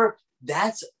real number,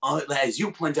 that's as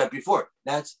you pointed out before,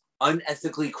 that's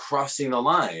unethically crossing the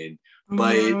line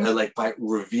by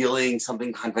revealing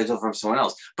something confidential from someone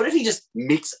else. But if he just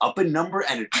makes up a number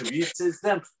and attributes it to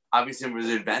them, obviously with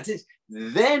an advantage,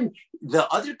 then the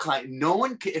other client, no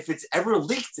one can, if it's ever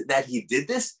leaked that he did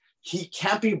this, he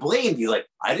can't be blamed. He's like,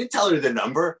 I didn't tell her the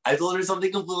number. I told her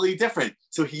something completely different.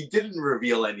 So he didn't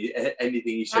reveal anything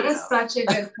he should have. That is such a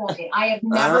good point. I have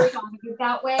never thought of it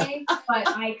that way, but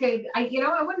I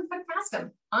wouldn't put it past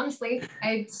him, honestly.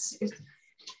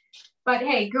 But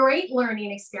hey, great learning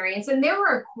experience. And there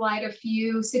were quite a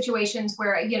few situations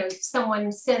where, you know,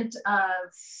 someone sent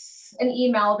an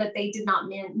email that they did not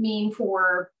mean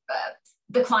for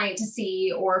the client to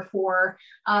see or for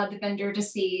the vendor to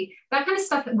see. That kind of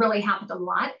stuff that really happened a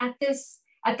lot at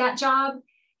that job.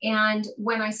 And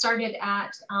when I started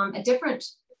at a different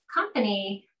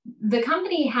company, the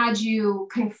company had you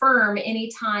confirm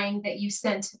any time that you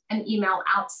sent an email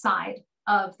outside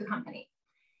of the company.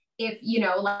 if,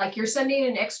 like you're sending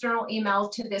an external email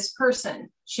to this person,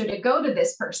 should it go to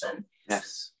this person?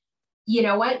 Yes. You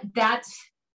know what?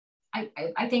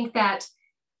 I think that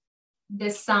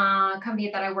this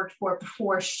company that I worked for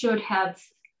before should have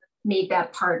made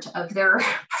that part of their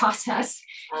process.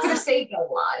 Could have saved a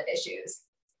lot of issues.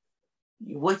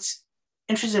 What's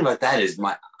interesting about that is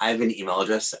I have an email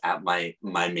address at my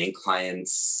main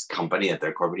client's company at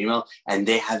their corporate email, and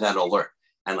they have that alert.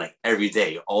 And like every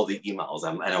day, all the emails,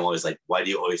 I'm always like, why do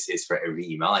you always say this for every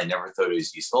email? I never thought it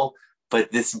was useful, but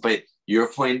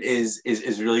your point is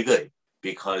really good,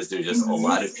 because there's just a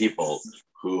lot of people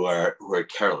who are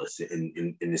careless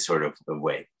in this sort of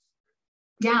way.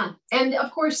 Yeah, and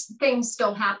of course, things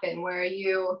still happen where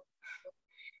you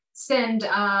send,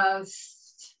 I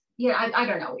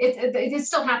don't know. It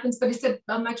still happens, but it's a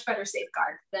much better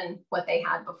safeguard than what they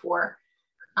had before.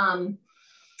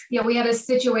 We had a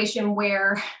situation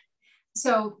where,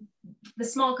 so the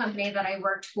small company that I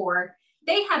worked for,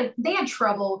 they had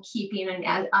trouble keeping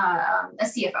a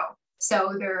CFO.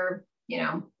 So they're,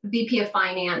 VP of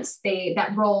finance,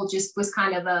 that role just was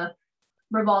kind of a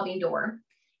revolving door.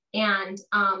 And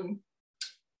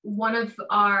one of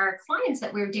our clients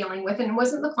that we were dealing with, and it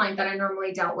wasn't the client that I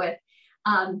normally dealt with,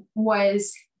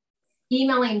 was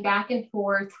emailing back and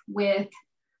forth with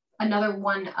another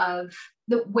one of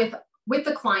with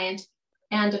the client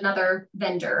and another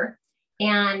vendor.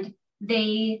 And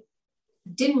they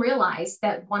didn't realize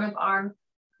that one of our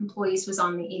employees was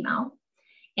on the email,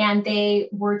 and they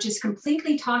were just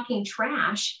completely talking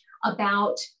trash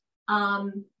about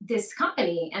this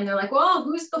company. And they're like, well,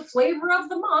 who's the flavor of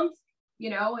the month?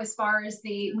 As far as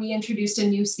we introduced a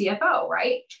new CFO,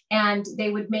 right? And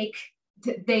they would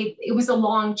it was a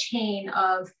long chain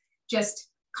of just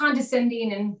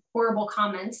condescending and horrible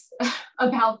comments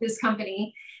about this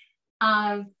company.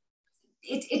 That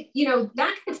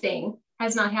kind of thing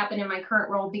has not happened in my current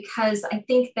role, because I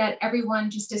think that everyone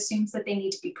just assumes that they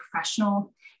need to be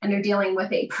professional, and they're dealing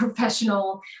with a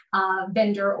professional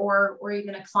vendor or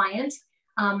even a client.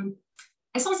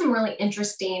 I saw some really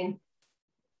interesting,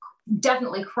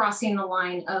 definitely crossing the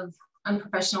line of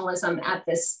unprofessionalism at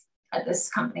this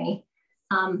company,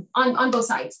 on both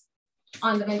sides,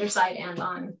 on the vendor side and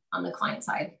on the client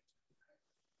side.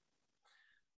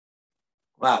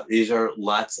 Wow, these are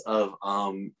lots of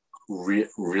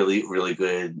really, really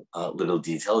good little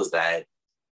details that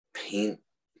paint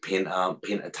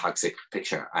a toxic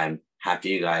picture. I'm happy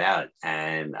you got out,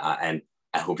 and I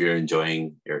hope you're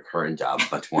enjoying your current job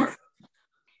much more.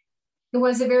 It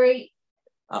was a very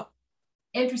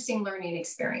interesting learning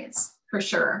experience, for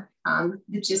sure. I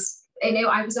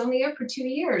was only there for 2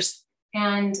 years,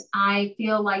 and I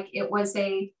feel like it was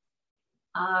a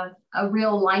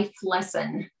real life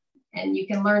lesson. And you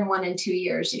can learn 1 in 2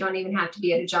 years. You don't even have to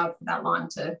be at a job for that long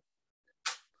to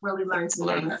really learn some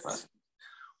things.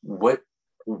 What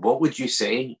would you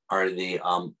say are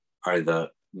the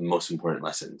most important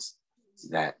lessons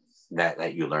that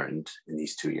you learned in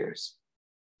these 2 years?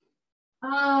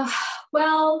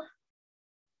 Well,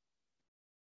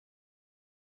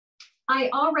 I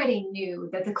already knew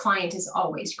that the client is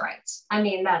always right. I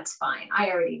mean, that's fine.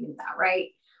 I already knew that, right?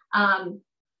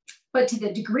 But to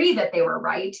the degree that they were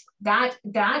right, that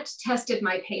tested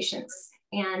my patience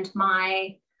and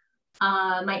my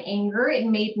anger. It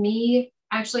made me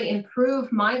actually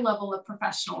improve my level of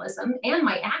professionalism and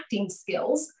my acting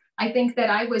skills. I think that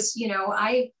I was,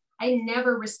 I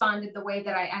never responded the way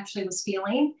that I actually was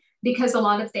feeling, because a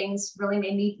lot of things really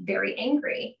made me very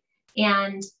angry.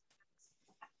 And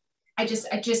I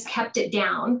just kept it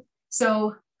down.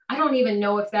 So I don't even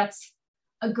know if that's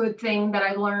a good thing that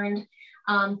I learned.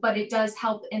 But it does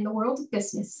help in the world of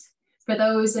business. For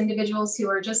those individuals who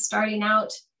are just starting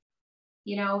out,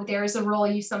 there's a role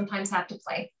you sometimes have to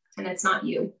play, and it's not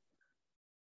you.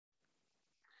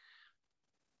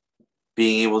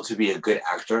 Being able to be a good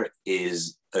actor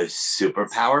is a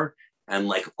superpower. And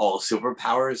like all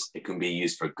superpowers, it can be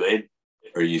used for good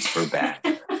or used for bad.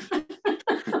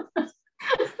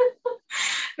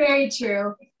 Very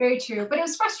true. Very true. But it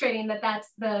was frustrating that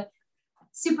that's the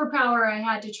superpower I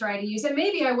had to try to use. And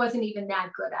maybe I wasn't even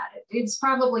that good at it. It's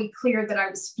probably clear that I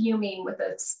was fuming with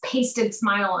a pasted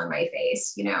smile on my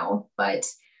face, but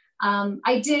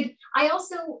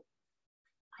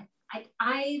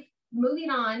moving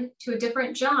on to a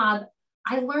different job,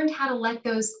 I learned how to let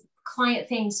those client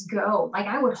things go. Like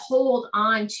I would hold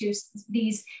on to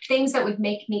these things that would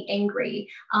make me angry,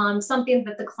 something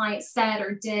that the client said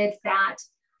or did that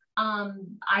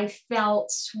I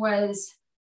felt was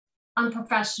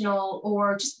unprofessional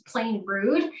or just plain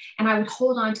rude. And I would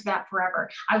hold on to that forever.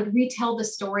 I would retell the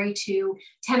story to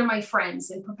 10 of my friends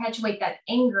and perpetuate that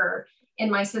anger. in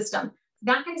my system.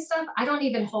 That kind of stuff, I don't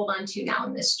even hold on to now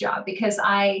in this job because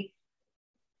I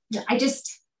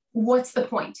just, what's the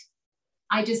point?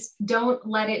 I just don't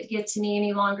let it get to me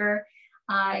any longer.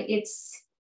 It's,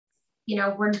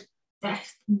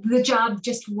 the job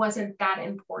just wasn't that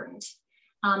important.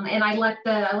 And I let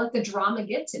the drama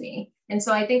get to me. And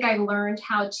so I think I learned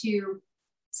how to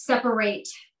separate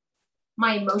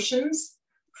my emotions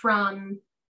from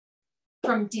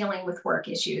dealing with work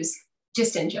issues,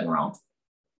 just in general.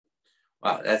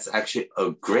 Wow, that's actually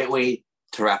a great way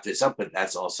to wrap this up, but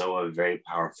that's also a very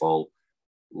powerful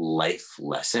life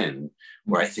lesson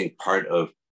where I think part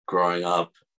of growing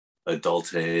up,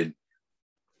 adulthood,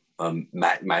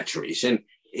 maturation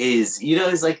is,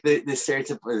 is like the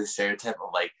stereotype of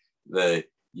like the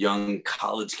young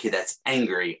college kid that's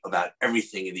angry about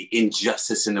everything and the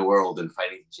injustice in the world and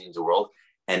fighting to change the world.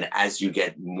 And as you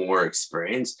get more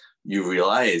experience, you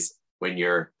realize when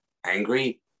you're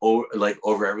angry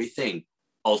over everything,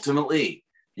 ultimately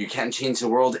you can't change the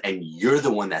world and you're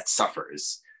the one that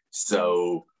suffers.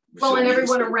 And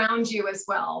everyone around you as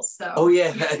well. So. Oh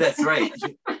yeah, that's right.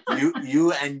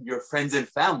 you and your friends and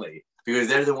family, because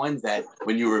they're the ones that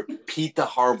when you repeat the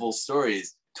horrible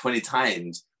stories 20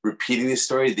 times, repeating the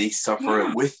story, they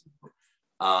suffer with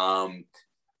you.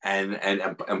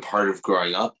 And part of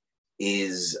growing up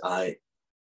is learning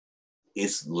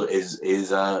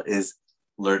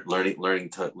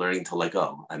to let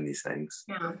go on these things.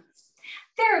 Yeah.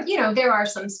 There are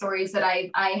some stories that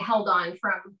I held on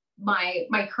from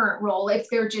my current role if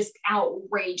they're just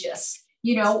outrageous,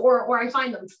 or I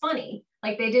find them funny.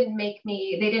 Like they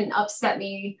didn't upset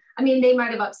me. I mean, they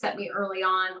might have upset me early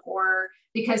on or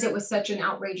because it was such an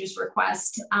outrageous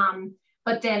request.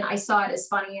 But then I saw it as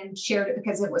funny and shared it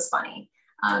because it was funny.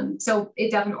 So it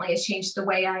definitely has changed the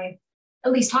way I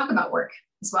at least talk about work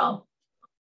as well.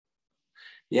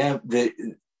 Yeah.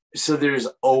 So there's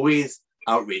always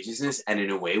outrageousness. And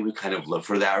in a way, we kind of live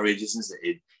for the outrageousness.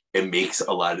 It makes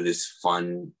a lot of this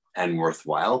fun and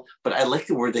worthwhile. But I like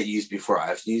the word that you used before.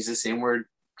 I often use the same word,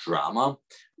 drama,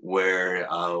 where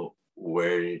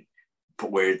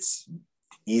it's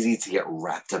easy to get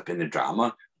wrapped up in the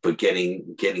drama, but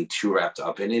getting too wrapped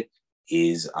up in it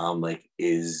is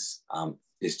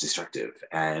destructive.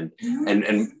 And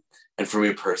for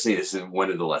me personally, this is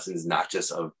one of the lessons, not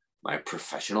just of my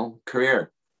professional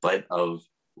career, but of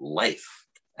life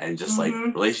and just like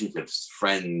relationships,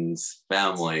 friends,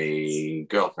 family,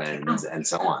 girlfriends, and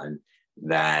so on,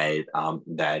 that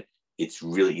it's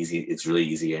really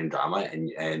easy in drama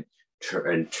and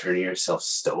turning yourself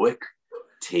stoic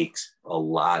takes a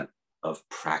lot of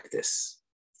practice.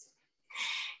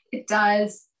 It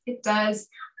does.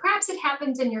 Perhaps it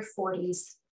happens in your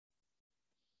 40s.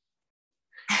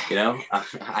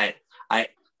 I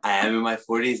am in my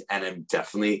 40s and I'm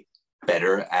definitely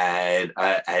better at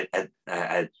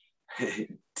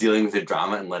dealing with the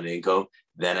drama and letting it go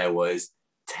than I was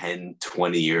 10,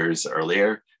 20 years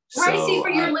earlier. Right. So, see, for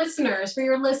your listeners,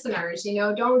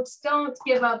 don't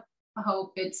give up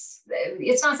hope. It's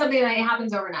not something that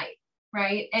happens overnight,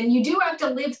 right? And you do have to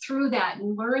live through that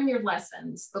and learn your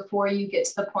lessons before you get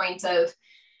to the point of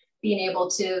being able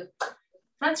to,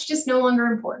 that's just no longer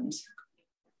important.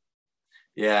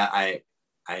 Yeah, I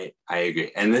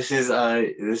agree. And this is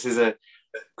a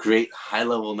great high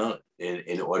level note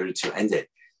in order to end it.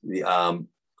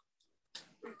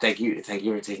 Thank you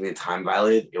for taking the time,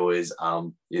 Violet.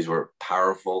 These were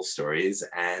powerful stories,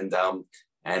 and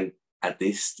at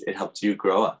least it helped you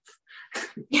grow up.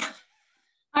 Yeah,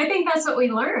 I think that's what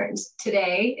we learned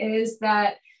today. Is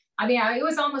that it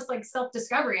was almost like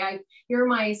self-discovery. You're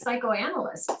my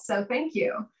psychoanalyst, so thank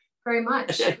you very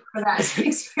much for that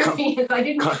experience. I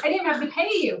didn't have to pay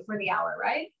you for the hour,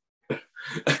 right?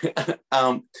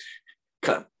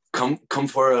 Come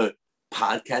for a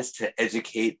podcast to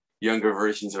educate younger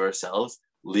versions of ourselves.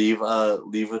 Leave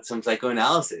with some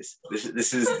psychoanalysis.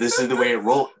 This is the way it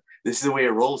rolls. This is the way it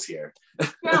rolls here.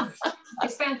 Yeah,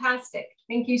 it's fantastic.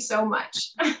 Thank you so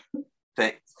much.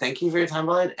 Thank you for your time,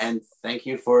 Violet, and thank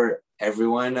you for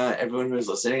everyone who is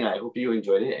listening. I hope you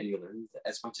enjoyed it and you learned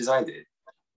as much as I did.